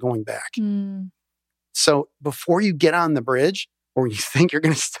 you're not going back. Mm. So before you get on the bridge, or you think you're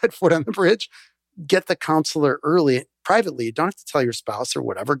going to set foot on the bridge, get the counselor early, privately. You don't have to tell your spouse or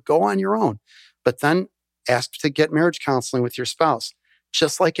whatever. Go on your own. But then Ask to get marriage counseling with your spouse.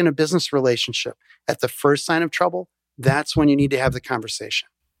 Just like in a business relationship, at the first sign of trouble, that's when you need to have the conversation.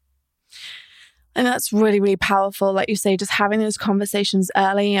 And that's really, really powerful. Like you say, just having those conversations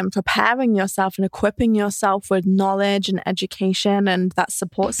early and preparing yourself and equipping yourself with knowledge and education and that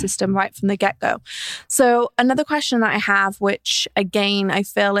support system right from the get-go. So another question that I have, which again, I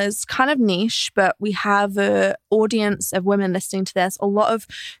feel is kind of niche, but we have an audience of women listening to this, a lot of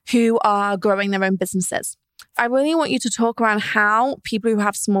who are growing their own businesses. I really want you to talk around how people who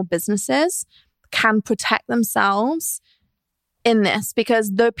have small businesses can protect themselves in this,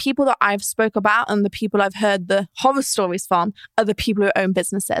 because the people that I've spoke about and the people I've heard the horror stories from are the people who own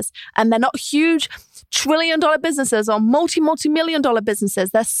businesses. And they're not huge trillion-dollar businesses or multi-million-dollar businesses.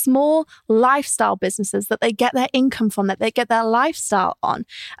 They're small lifestyle businesses that they get their income from, that they get their lifestyle on.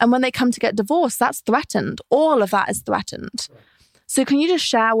 And when they come to get divorced, that's threatened. All of that is threatened. So can you just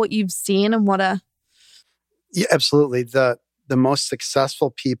share what you've seen and what a... Yeah, absolutely. The most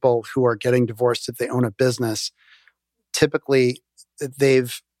successful people who are getting divorced if they own a business, typically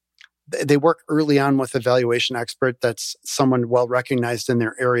they work early on with a valuation expert that's someone well recognized in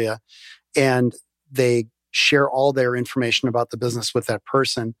their area, and they share all their information about the business with that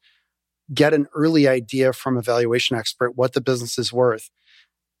person, get an early idea from a valuation expert what the business is worth.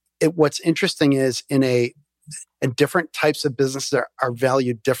 What's interesting is in different types of businesses are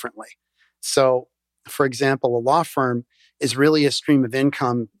valued differently. So, for example, a law firm is really a stream of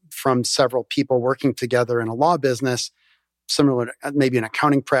income from several people working together in a law business, similar to maybe an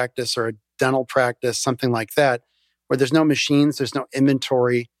accounting practice or a dental practice, something like that, where there's no machines, there's no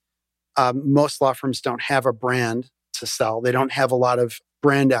inventory. Most law firms don't have a brand to sell. They don't have a lot of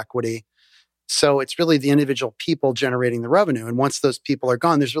brand equity. So it's really the individual people generating the revenue. And once those people are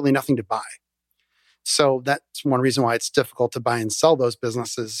gone, there's really nothing to buy. So that's one reason why it's difficult to buy and sell those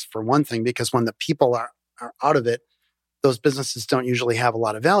businesses, for one thing, because when the people are out of it, those businesses don't usually have a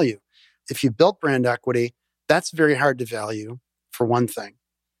lot of value. If you built brand equity, that's very hard to value, for one thing.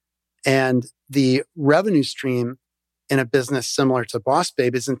 And the revenue stream in a business similar to Boss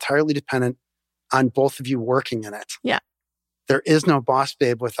Babe is entirely dependent on both of you working in it. Yeah. There is no Boss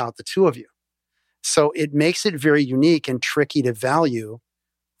Babe without the two of you. So it makes it very unique and tricky to value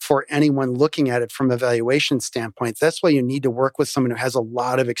for anyone looking at it from a valuation standpoint. That's why you need to work with someone who has a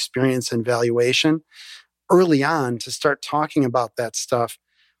lot of experience in valuation early on to start talking about that stuff.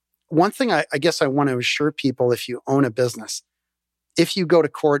 One thing I guess I want to assure people, if you own a business, if you go to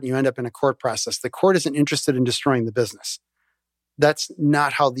court and you end up in a court process, the court isn't interested in destroying the business. That's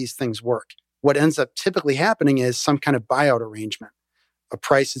not how these things work. What ends up typically happening is some kind of buyout arrangement. A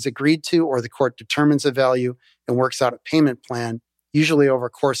price is agreed to, or the court determines a value and works out a payment plan, usually over a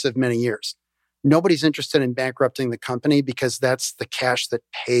course of many years. Nobody's interested in bankrupting the company because that's the cash that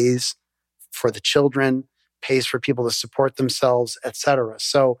pays for the children, pays for people to support themselves, etc.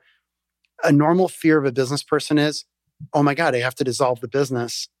 So a normal fear of a business person is, oh my God, I have to dissolve the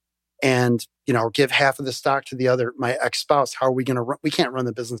business and, give half of the stock to my ex-spouse. How are we going to run? We can't run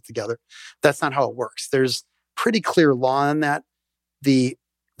the business together. That's not how it works. There's pretty clear law on that.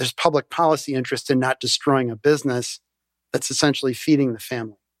 There's public policy interest in not destroying a business that's essentially feeding the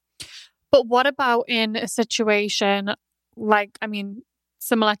family. But what about in a situation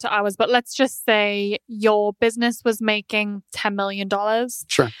similar to ours, but let's just say your business was making $10 million.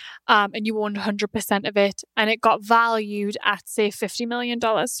 Sure. And you owned 100% of it, and it got valued at, say, $50 million.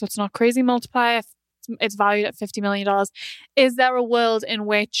 So it's not crazy multiplier. It's valued at $50 million. Is there a world in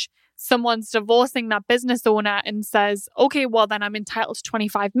which someone's divorcing that business owner and says, okay, well, then I'm entitled to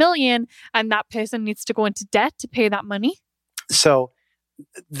 $25 million, and that person needs to go into debt to pay that money? So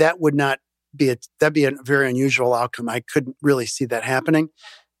that would not that'd be a very unusual outcome. I couldn't really see that happening.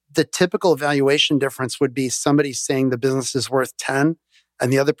 The typical valuation difference would be somebody saying the business is worth 10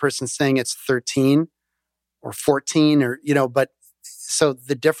 and the other person saying it's 13 or 14 but so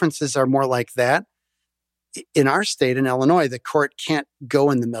the differences are more like that. In our state, in Illinois, the court can't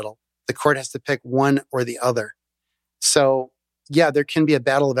go in the middle. The court has to pick one or the other. So yeah, there can be a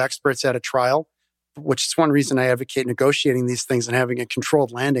battle of experts at a trial, which is one reason I advocate negotiating these things and having a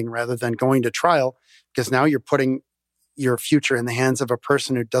controlled landing rather than going to trial, because now you're putting your future in the hands of a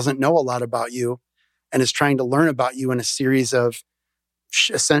person who doesn't know a lot about you and is trying to learn about you in a series of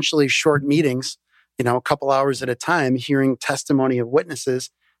essentially short meetings, a couple hours at a time, hearing testimony of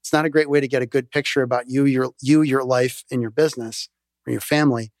witnesses. It's not a great way to get a good picture about you, your life, and your business or your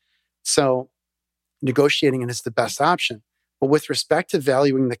family. So negotiating it is the best option. But with respect to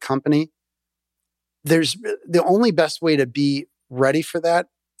valuing the company, there's the only best way to be ready for that,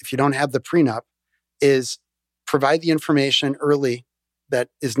 if you don't have the prenup, is provide the information early that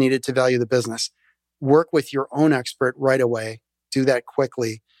is needed to value the business. work with your own expert right away. Do that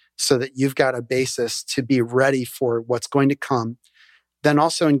quickly so that you've got a basis to be ready for what's going to come. Then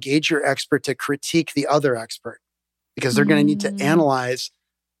also engage your expert to critique the other expert because they're going to need to analyze.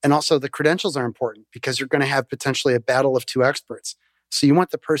 And also the credentials are important because you're going to have potentially a battle of two experts. So you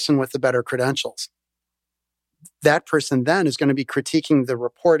want the person with the better credentials. That person then is going to be critiquing the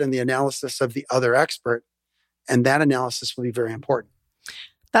report and the analysis of the other expert. And that analysis will be very important.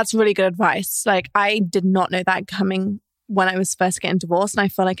 That's really good advice. Like, I did not know that coming when I was first getting divorced. And I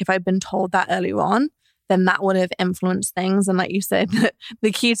feel like if I'd been told that earlier on, then that would have influenced things. And like you said,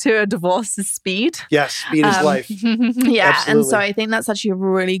 the key to a divorce is speed. Yes, speed is life. Yeah. Absolutely. And so I think that's actually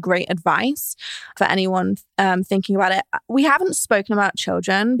really great advice for anyone thinking about it. We haven't spoken about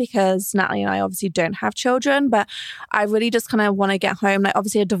children because Natalie and I obviously don't have children, but I really just kind of want to get home. Like,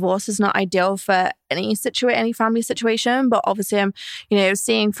 obviously a divorce is not ideal for any family situation, but obviously I'm,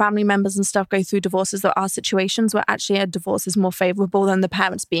 seeing family members and stuff go through divorces. There are situations where actually a divorce is more favorable than the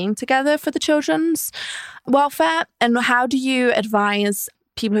parents being together for the children's welfare. And how do you advise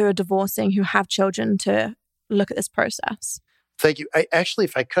people who are divorcing who have children to look at this process? Thank you.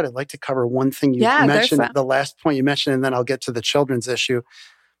 If I could, I'd like to cover one thing you mentioned, the last point you mentioned, and then I'll get to the children's issue.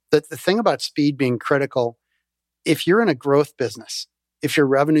 The thing about speed being critical, if you're in a growth business, if your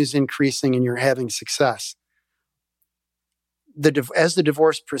revenue's increasing and you're having success, as the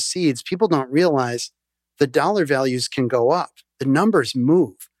divorce proceeds, people don't realize the dollar values can go up. The numbers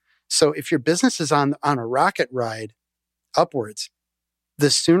move. So if your business is on a rocket ride upwards, the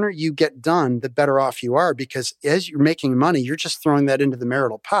sooner you get done, the better off you are, because as you're making money, you're just throwing that into the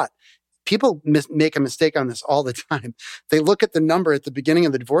marital pot. People make a mistake on this all the time. They look at the number at the beginning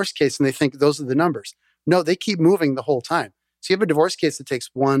of the divorce case and they think those are the numbers. No, they keep moving the whole time. So you have a divorce case that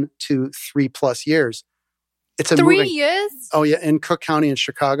takes 1, 2, 3+ years. It's 3 years? Oh yeah, in Cook County in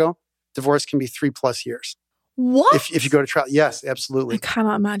Chicago, divorce can be 3+ years. What? If you go to trial, yes, absolutely. I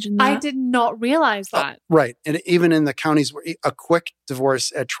cannot imagine that. I did not realize that. Right. And even in the counties where a quick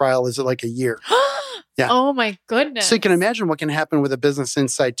divorce at trial is like a year. Yeah. Oh my goodness. So you can imagine what can happen with a business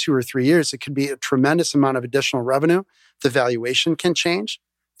inside 2 or 3 years. It could be a tremendous amount of additional revenue. The valuation can change.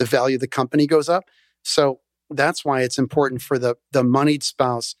 The value of the company goes up. So that's why it's important for the moneyed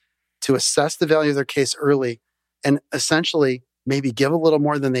spouse to assess the value of their case early and essentially maybe give a little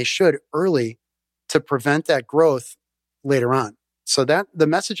more than they should early to prevent that growth later on. So that the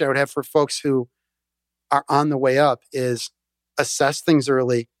message I would have for folks who are on the way up is assess things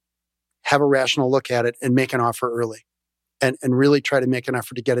early, have a rational look at it, and make an offer early. And really try to make an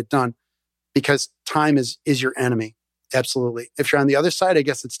effort to get it done, because time is your enemy. Absolutely. If you're on the other side, I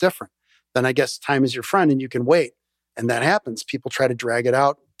guess it's different. Then I guess time is your friend and you can wait. And that happens. People try to drag it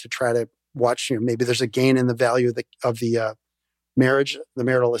out to try to watch, maybe there's a gain in the value of the marriage, the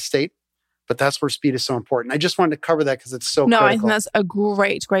marital estate. But that's where speed is so important. I just wanted to cover that because it's so critical. I think that's a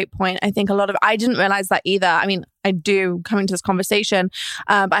great point. I think I didn't realize that either. I mean, I do coming to this conversation,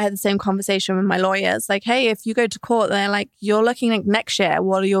 but I had the same conversation with my lawyers. Like, hey, if you go to court, they're like, you're looking like next year,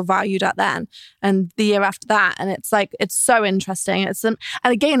 what are you valued at then? And the year after that. And it's like, it's so interesting. And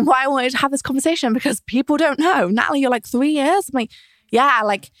again, why I wanted to have this conversation, because people don't know. Natalie, you're like 3 years? I'm like, yeah,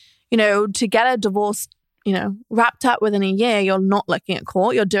 to get a divorce wrapped up within a year, you're not looking at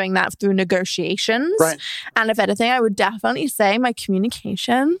court. You're doing that through negotiations. Right. And if anything, I would definitely say my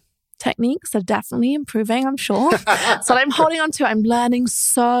communication techniques are definitely improving, I'm sure. So I'm holding on to it. I'm learning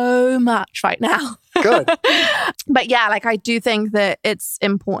so much right now. Good. But yeah, I do think that it's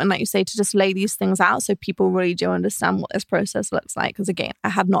important, like you say, to just lay these things out so people really do understand what this process looks like. Because again, I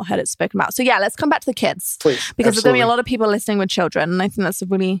had not heard it spoken about. So yeah, let's come back to the kids. Please. Because there's going to be a lot of people listening with children. And I think that's a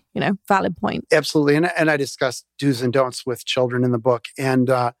really, valid point. Absolutely. And I discuss do's and don'ts with children in the book.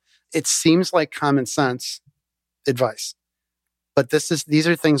 And it seems like common sense advice. But these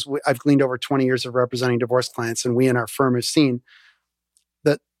are things I've gleaned over 20 years of representing divorce clients, and we in our firm have seen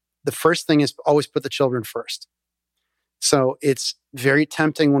that the first thing is always put the children first. So it's very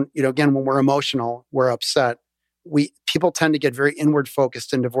tempting when, when we're emotional, we're upset. People tend to get very inward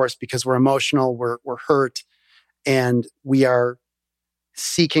focused in divorce because we're emotional, we're hurt, and we are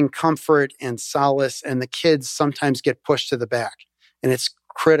seeking comfort and solace, and the kids sometimes get pushed to the back. And it's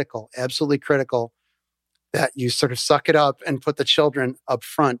critical, absolutely critical, that you sort of suck it up and put the children up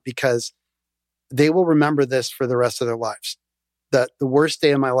front, because they will remember this for the rest of their lives. The worst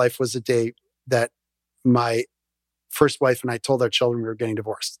day of my life was the day that my first wife and I told our children we were getting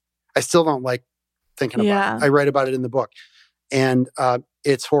divorced. I still don't like thinking about it. I write about it in the book. And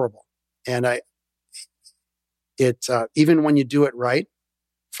it's horrible. And even when you do it right,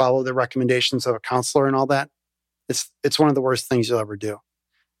 follow the recommendations of a counselor and all that, it's one of the worst things you'll ever do.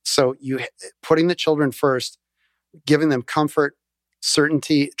 So putting the children first, giving them comfort,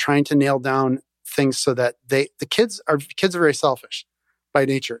 certainty, trying to nail down things so that the kids are very selfish by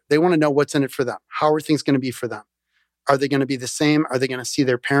nature. They want to know what's in it for them. How are things going to be for them? Are they going to be the same? Are they going to see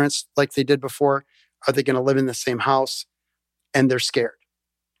their parents like they did before? Are they going to live in the same house? And they're scared.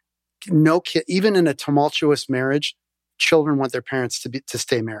 No kid, even in a tumultuous marriage, children want their parents to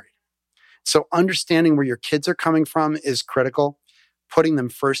stay married. So understanding where your kids are coming from is critical. Putting them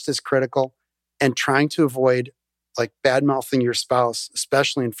first is critical. And trying to avoid like bad-mouthing your spouse,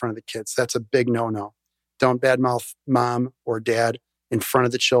 especially in front of the kids. That's a big no-no. Don't badmouth mom or dad in front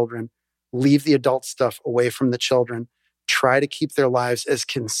of the children. Leave the adult stuff away from the children. Try to keep their lives as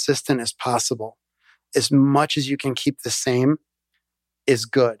consistent as possible. As much as you can keep the same is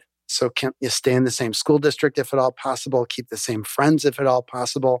good. So can you stay in the same school district if at all possible, keep the same friends if at all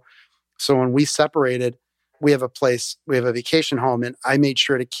possible. So when we separated, we have a vacation home, and I made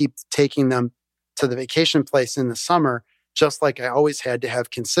sure to keep taking them to the vacation place in the summer, just like I always had to have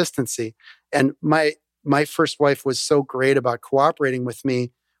consistency. And my first wife was so great about cooperating with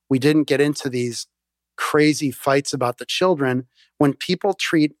me. We didn't get into these crazy fights about the children. When people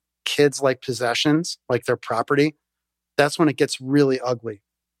treat kids like possessions, like their property, that's when it gets really ugly.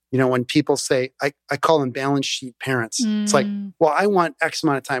 When people say, I call them balance sheet parents. It's like, well, I want X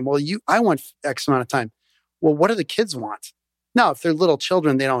amount of time. Well, I want X amount of time. Well, what do the kids want? Now, if they're little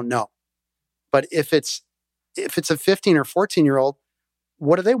children, they don't know. But if it's a 15 or 14-year-old,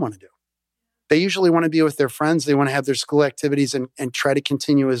 what do they want to do? They usually want to be with their friends. They want to have their school activities and try to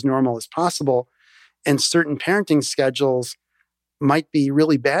continue as normal as possible. And certain parenting schedules might be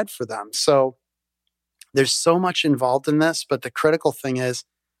really bad for them. So there's so much involved in this, but the critical thing is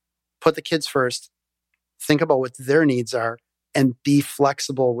put the kids first, think about what their needs are, and be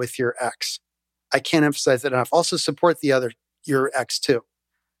flexible with your ex. I can't emphasize that enough. Also support your ex too,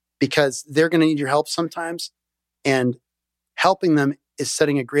 because they're going to need your help sometimes. And helping them is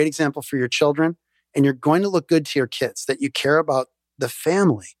setting a great example for your children. And you're going to look good to your kids that you care about the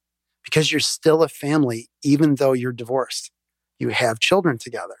family, because you're still a family, even though you're divorced. You have children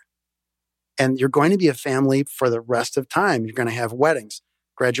together. And you're going to be a family for the rest of time. You're going to have weddings,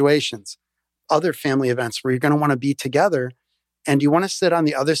 graduations, other family events where you're going to want to be together. And you want to sit on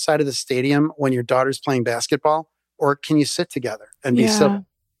the other side of the stadium when your daughter's playing basketball, or can you sit together and be civil?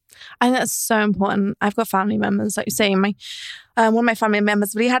 I think that's so important. I've got family members, like you say, one of my family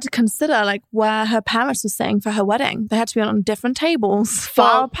members really had to consider like where her parents were staying for her wedding. They had to be on different tables,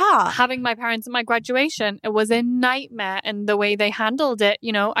 far apart. Having my parents at my graduation, it was a nightmare, and the way they handled it,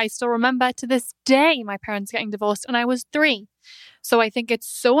 I still remember to this day my parents getting divorced, and I was 3. So I think it's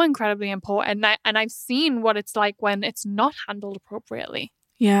so incredibly important, and I've seen what it's like when it's not handled appropriately.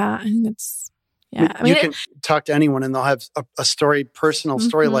 Yeah, I think it's. Yeah, you can talk to anyone and they'll have a story, personal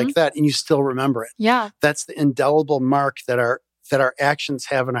story like that, and you still remember it. Yeah. That's the indelible mark that our actions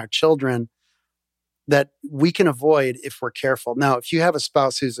have on our children that we can avoid if we're careful. Now, if you have a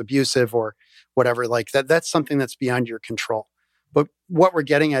spouse who's abusive or whatever like that, that's something that's beyond your control. But what we're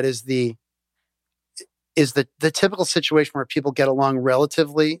getting at is the typical situation where people get along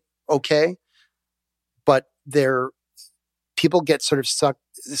relatively okay, but people get sort of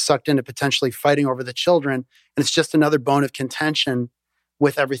sucked into potentially fighting over the children. And it's just another bone of contention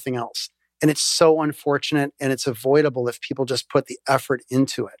with everything else. And it's so unfortunate, and it's avoidable if people just put the effort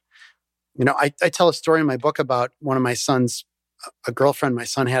into it. I tell a story in my book about one of my sons, a girlfriend my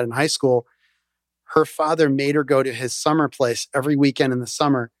son had in high school. Her father made her go to his summer place every weekend in the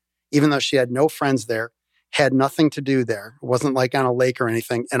summer, even though she had no friends there, had nothing to do there. It wasn't like on a lake or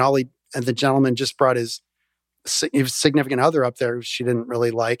anything. And the gentleman just brought his significant other up there who she didn't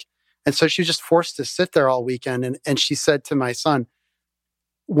really like. And so she was just forced to sit there all weekend. And she said to my son,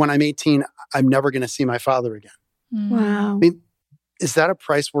 when I'm 18, I'm never going to see my father again. Wow. I mean, is that a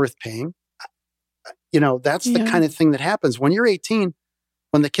price worth paying? That's the kind of thing that happens. When you're 18,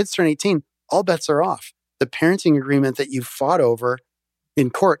 when the kids turn 18, all bets are off. The parenting agreement that you fought over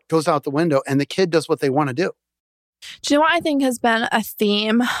in court goes out the window, and the kid does what they want to do. Do you know what I think has been a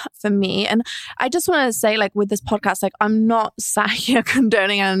theme for me? And I just want to say, like, with this podcast, like, I'm not sat here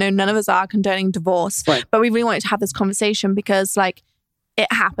condoning, and I know none of us are condoning divorce, right. But we really wanted to have this conversation because, like, it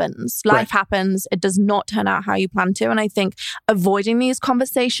happens. Life happens. It does not turn out how you plan to. And I think avoiding these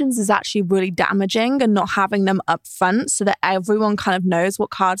conversations is actually really damaging, and not having them up front so that everyone kind of knows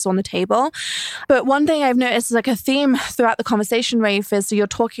what cards are on the table. But one thing I've noticed is like a theme throughout the conversation, Rafe, is so you're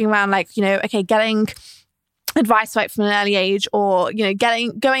talking around like, okay, getting advice right from an early age, or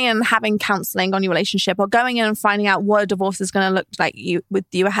going in and having counseling on your relationship, or going in and finding out what a divorce is going to look like with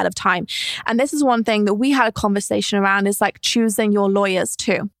you ahead of time. And this is one thing that we had a conversation around, is like choosing your lawyers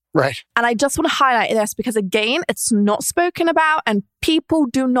too. Right. And I just want to highlight this because, again, it's not spoken about and people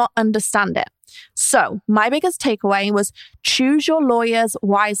do not understand it. So my biggest takeaway was choose your lawyers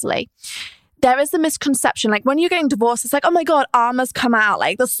wisely. There is the misconception, like when you're getting divorced, it's like, oh my God, armors come out,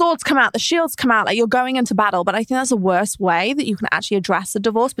 like the swords come out, the shields come out, like you're going into battle. But I think that's the worst way that you can actually address a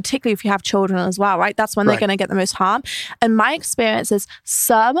divorce, particularly if you have children as well, right? That's when they're going to get the most harm. And my experience is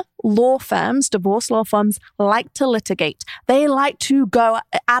some law firms, divorce law firms, like to litigate. They like to go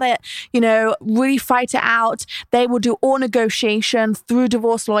at it, really fight it out. They will do all negotiation through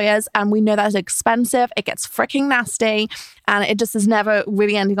divorce lawyers. And we know that's expensive. It gets freaking nasty. And it just is never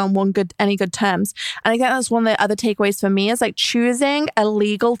really ending on any good terms. And I think that's one of the other takeaways for me, is like choosing a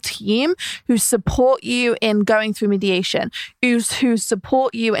legal team who support you in going through mediation, who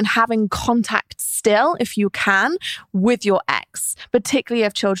support you in having contact still, if you can, with your ex, particularly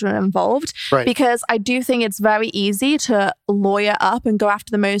if children are involved. Right. Because I do think it's very easy to lawyer up and go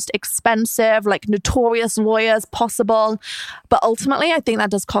after the most expensive, like notorious lawyers possible. But ultimately, I think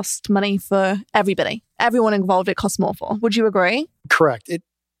that does cost money for everybody. Everyone involved, it costs more for. Would you agree? Correct.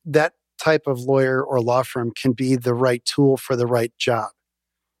 That type of lawyer or law firm can be the right tool for the right job.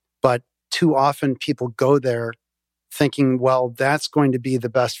 But too often people go there thinking, well, that's going to be the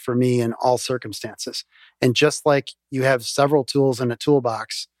best for me in all circumstances. And just like you have several tools in a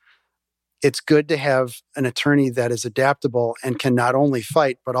toolbox, it's good to have an attorney that is adaptable and can not only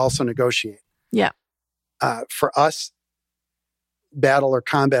fight, but also negotiate. Yeah. For us, battle or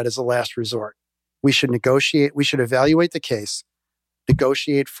combat is a last resort. We should negotiate. We should evaluate the case,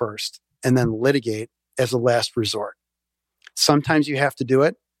 negotiate first, and then litigate as a last resort. Sometimes you have to do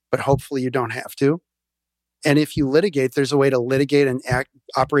it, but hopefully you don't have to. And if you litigate, there's a way to litigate and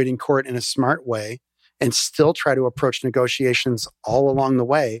operate in court in a smart way and still try to approach negotiations all along the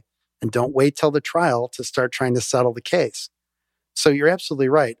way. And don't wait till the trial to start trying to settle the case. So you're absolutely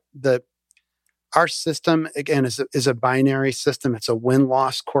right. Our system, again, is a binary system. It's a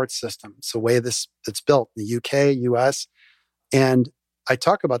win-loss court system. It's the way it's built in the UK, US. And I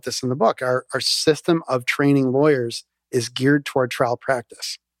talk about this in the book. Our system of training lawyers is geared toward trial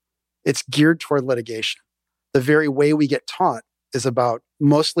practice. It's geared toward litigation. The very way we get taught is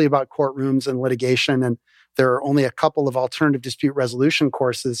mostly about courtrooms and litigation. And there are only a couple of alternative dispute resolution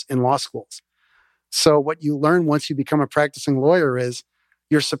courses in law schools. So what you learn once you become a practicing lawyer is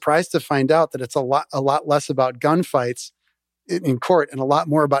you're surprised to find out that it's a lot less about gunfights in court and a lot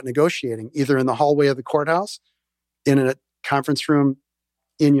more about negotiating, either in the hallway of the courthouse, in a conference room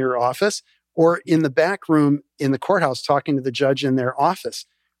in your office, or in the back room in the courthouse talking to the judge in their office,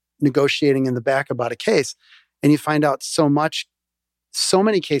 negotiating in the back about a case. And you find out so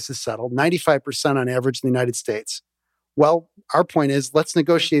many cases settled, 95% on average in the United States. Well, our point is, let's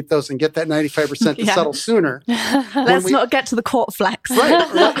negotiate those and get that 95% to settle sooner. Let's not get to the court flex.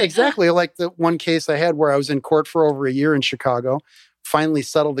 Right, exactly. Like the one case I had where I was in court for over a year in Chicago, finally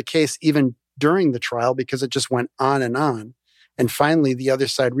settled the case even during the trial because it just went on. And finally, the other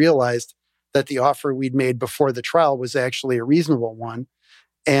side realized that the offer we'd made before the trial was actually a reasonable one.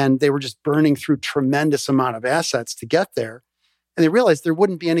 And they were just burning through tremendous amount of assets to get there. And they realized there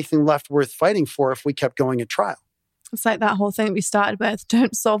wouldn't be anything left worth fighting for if we kept going at trial. It's like that whole thing that we started with.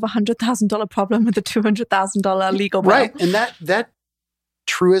 Don't solve a $100,000 problem with a $200,000 legal bill. Right. And that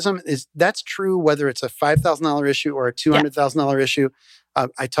truism that's true whether it's a $5,000 issue or a $200,000 issue.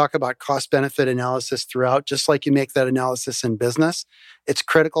 I talk about cost-benefit analysis throughout, just like you make that analysis in business. It's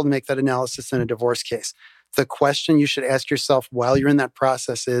critical to make that analysis in a divorce case. The question you should ask yourself while you're in that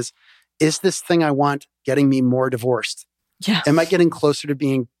process is this thing I want getting me more divorced? Yeah. Am I getting closer to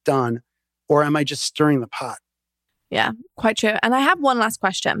being done, or am I just stirring the pot? Yeah, quite true. And I have one last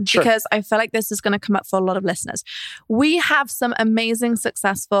question because I feel like this is going to come up for a lot of listeners. We have some amazing,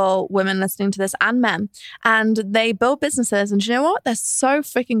 successful women listening to this and men, and they build businesses. And do you know what? They're so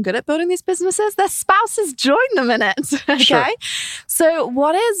freaking good at building these businesses. Their spouses join them in it. Okay. Sure. So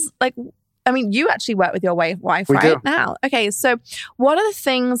what is you actually work with your wife we right do. now. Okay, so what are the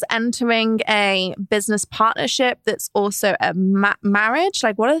things entering a business partnership that's also a marriage?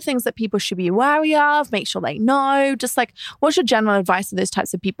 Like, what are the things that people should be wary of? Make sure they know. Just like, what's your general advice to those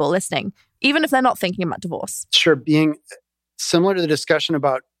types of people listening, even if they're not thinking about divorce? Sure. Being similar to the discussion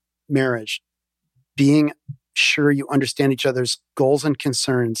about marriage, being sure you understand each other's goals and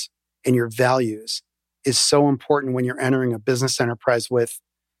concerns and your values is so important when you're entering a business enterprise with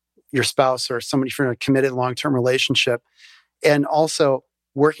your spouse or somebody from a committed long-term relationship. And also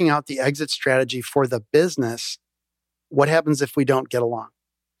working out the exit strategy for the business, what happens if we don't get along?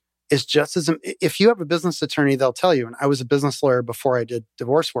 It's just as, if you have a business attorney, they'll tell you, and I was a business lawyer before I did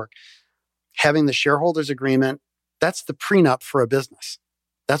divorce work, having the shareholders agreement, that's the prenup for a business.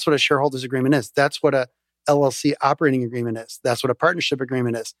 That's what a shareholders agreement is. That's what a LLC operating agreement is. That's what a partnership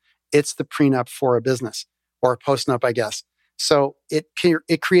agreement is. It's the prenup for a business, or a postnup, I guess. So it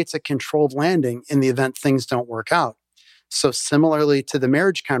creates a controlled landing in the event things don't work out. So similarly to the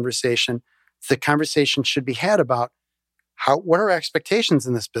marriage conversation, the conversation should be had about what are our expectations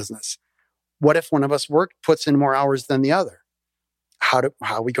in this business? What if one of us puts in more hours than the other? How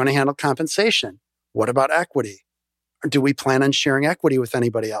are we going to handle compensation? What about equity? Or do we plan on sharing equity with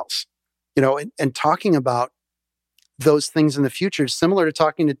anybody else? And talking about those things in the future, similar to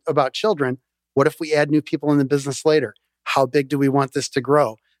talking about children. What if we add new people in the business later? How big do we want this to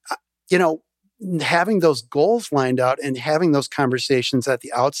grow? Having those goals lined out and having those conversations at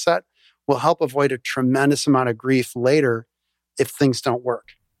the outset will help avoid a tremendous amount of grief later if things don't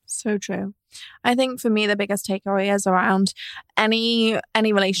work. So true. I think for me, the biggest takeaway is around any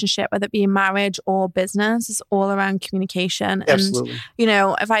relationship, whether it be marriage or business, is all around communication. Absolutely.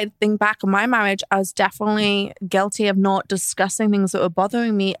 And, if I think back on my marriage, I was definitely guilty of not discussing things that were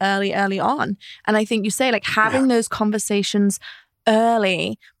bothering me early on. And I think you say, like, having those conversations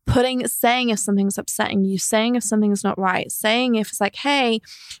early, saying if something's upsetting you, saying if something's not right, saying if it's like, hey,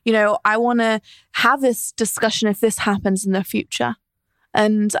 I want to have this discussion if this happens in the future.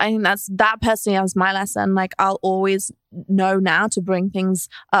 And I think that personally as my lesson. Like, I'll always know now to bring things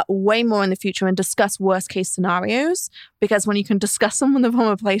up way more in the future and discuss worst case scenarios, because when you can discuss them from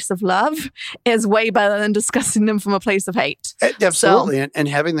a place of love is way better than discussing them from a place of hate. Absolutely. And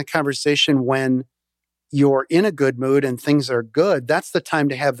having the conversation when you're in a good mood and things are good, that's the time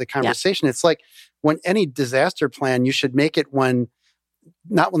to have the conversation. It's like when any disaster plan, you should make it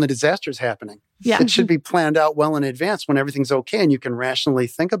not when the disaster is happening. Yeah. It should be planned out well in advance when everything's okay and you can rationally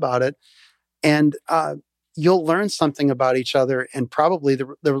think about it. And you'll learn something about each other, and probably the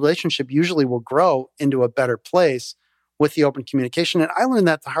relationship usually will grow into a better place with the open communication. And I learned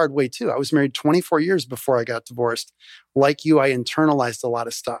that the hard way too. I was married 24 years before I got divorced. Like you, I internalized a lot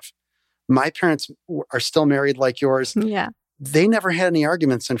of stuff. My parents are still married like yours. Yeah. They never had any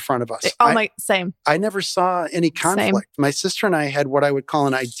arguments in front of us. Same. I never saw any conflict. Same. My sister and I had what I would call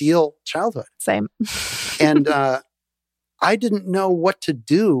an ideal childhood. Same. And I didn't know what to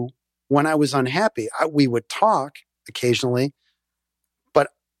do when I was unhappy. We would talk occasionally,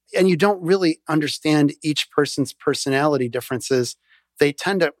 and you don't really understand each person's personality differences. I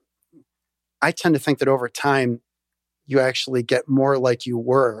tend to think that over time, you actually get more like you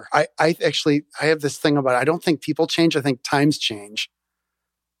were. I have this thing about, I don't think people change. I think times change.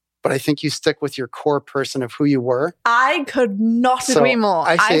 But I think you stick with your core person of who you were. I could not agree more.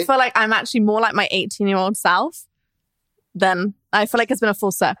 I feel like I'm actually more like my 18-year-old self than I feel like it's been a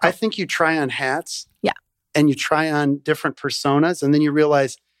full circle. I think you try on hats. Yeah. And you try on different personas. And then you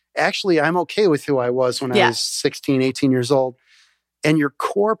realize, actually, I'm okay with who I was when I was 16, 18 years old. And your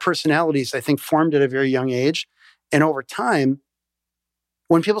core personalities, I think, formed at a very young age. And over time,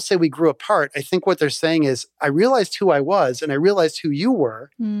 when people say we grew apart, I think what they're saying is, I realized who I was and I realized who you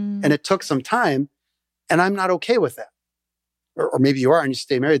were, and it took some time, and I'm not okay with that. Or maybe you are and you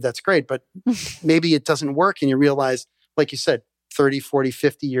stay married, that's great, but maybe it doesn't work and you realize, like you said, 30, 40,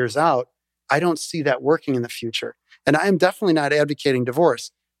 50 years out, I don't see that working in the future. And I am definitely not advocating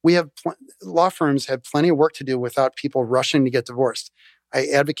divorce. Law firms have plenty of work to do without people rushing to get divorced. I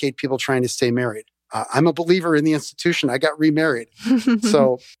advocate people trying to stay married. I'm a believer in the institution. I got remarried.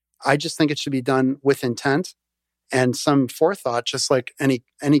 So I just think it should be done with intent and some forethought, just like any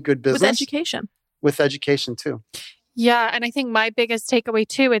good business. With education too. Yeah. And I think my biggest takeaway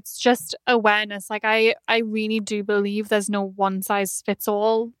too, it's just awareness. Like I really do believe there's no one size fits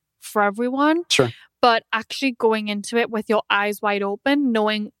all for everyone. Sure. But actually going into it with your eyes wide open,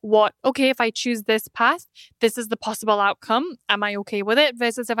 knowing if I choose this path, this is the possible outcome. Am I okay with it?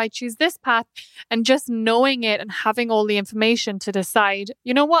 Versus if I choose this path, and just knowing it and having all the information to decide,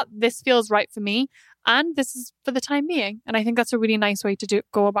 you know what, this feels right for me. And this is for the time being. And I think that's a really nice way to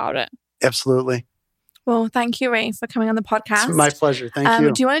go about it. Absolutely. Well, thank you, Ray, for coming on the podcast. It's my pleasure. Thank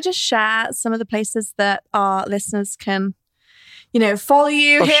you. Do you want to just share some of the places that our listeners can follow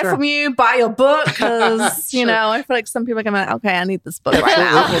you, hear from you, buy your book? Because, sure. I feel like some people are going to be like, okay, I need this book right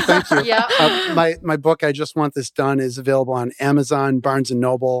now. Well, thank you. Yeah. My book, I Just Want This Done, is available on Amazon, Barnes &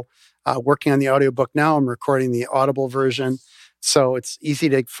 Noble. Working on the audiobook now. I'm recording the Audible version. So it's easy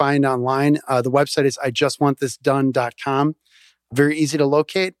to find online. The website is ijustwantthisdone.com. Very easy to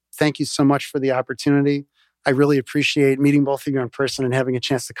locate. Thank you so much for the opportunity. I really appreciate meeting both of you in person and having a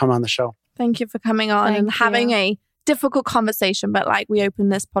chance to come on the show. Thank you for coming on and having a difficult conversation, but like we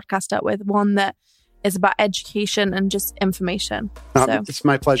opened this podcast up with, one that is about education and just information. So it's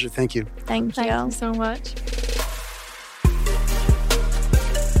my pleasure. Thank you. Thank you so much.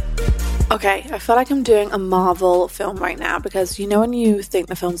 Okay, I feel like I'm doing a Marvel film right now because you know when you think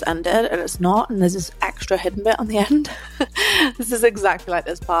the film's ended and it's not, and there's this extra hidden bit on the end? This is exactly like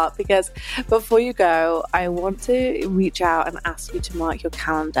this part, because before you go, I want to reach out and ask you to mark your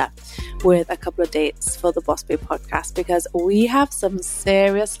calendar with a couple of dates for the Boss Babe podcast, because we have some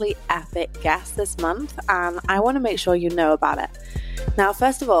seriously epic guests this month and I want to make sure you know about it. Now,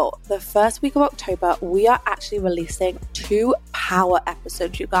 first of all, the first week of October, we are actually releasing 2 power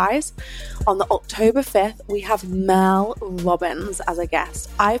episodes, you guys. On the October 5th, we have Mel Robbins as a guest.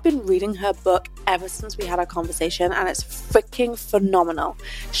 I've been reading her book ever since we had our conversation, and it's freaking phenomenal.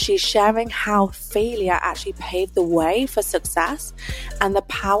 She's sharing how failure actually paved the way for success and the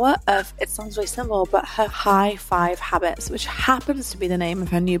power of, it sounds very simple, but her high 5 habits, which happens to be the name of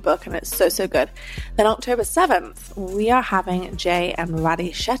her new book, and it's so good. Then October 7th, we are having Jay and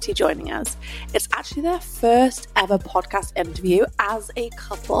Radhi Shetty joining us. It's actually their first ever podcast interview as a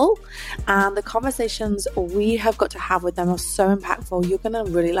couple, and the conversations we have got to have with them are so impactful. You're going to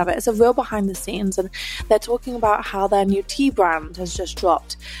really love it. It's a real behind the scenes, and they're talking about how their new tea brand has just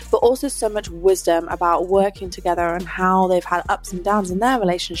dropped, but also so much wisdom about working together and how they've had ups and downs in their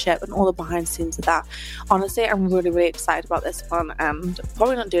relationship and all the behind the scenes of that. Honestly, I'm really excited about this one, and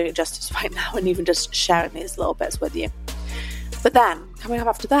probably not doing it justice right now and even just sharing these little bits with you. But then, coming up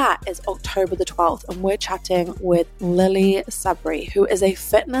after that is October the 12th, and we're chatting with Lily Sabri, who is a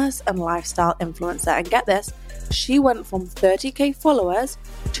fitness and lifestyle influencer. And get this, she went from 30k followers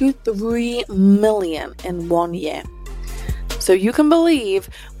to 3 million in 1 year. So you can believe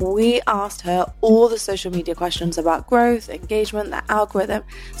we asked her all the social media questions about growth, engagement, the algorithm,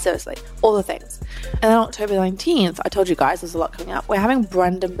 seriously, all the things. And then October 19th, I told you guys there's a lot coming up. We're having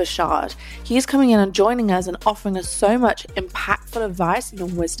Brendan Bouchard. He's coming in and joining us and offering us so much impactful advice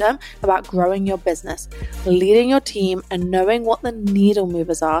and wisdom about growing your business, leading your team, and knowing what the needle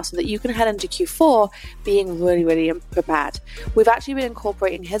movers are so that you can head into Q4 being really prepared. We've actually been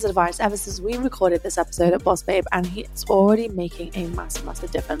incorporating his advice ever since we recorded this episode at Boss Babe, and it's already making a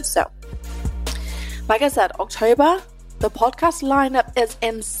massive difference. So, like I said, October, the podcast lineup is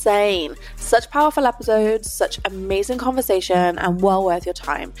insane. Such powerful episodes, such amazing conversation, and well worth your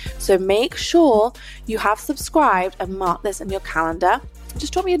time. So make sure you have subscribed and mark this in your calendar.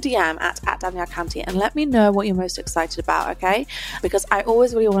 Just drop me a DM at Danielle Canty and let me know what you're most excited about, okay? Because I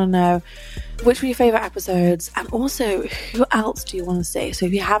always really want to know which were your favorite episodes, and also who else do you want to see? So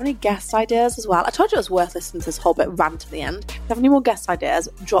if you have any guest ideas as well, I told you it was worth listening to this whole bit rant to the end. If you have any more guest ideas,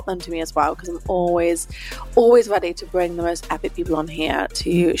 drop them to me as well, because I'm always ready to bring the most epic people on here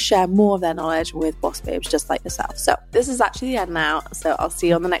to share more of their knowledge with boss babes just like yourself. So this is actually the end now, so I'll see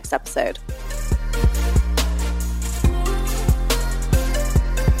you on the next episode.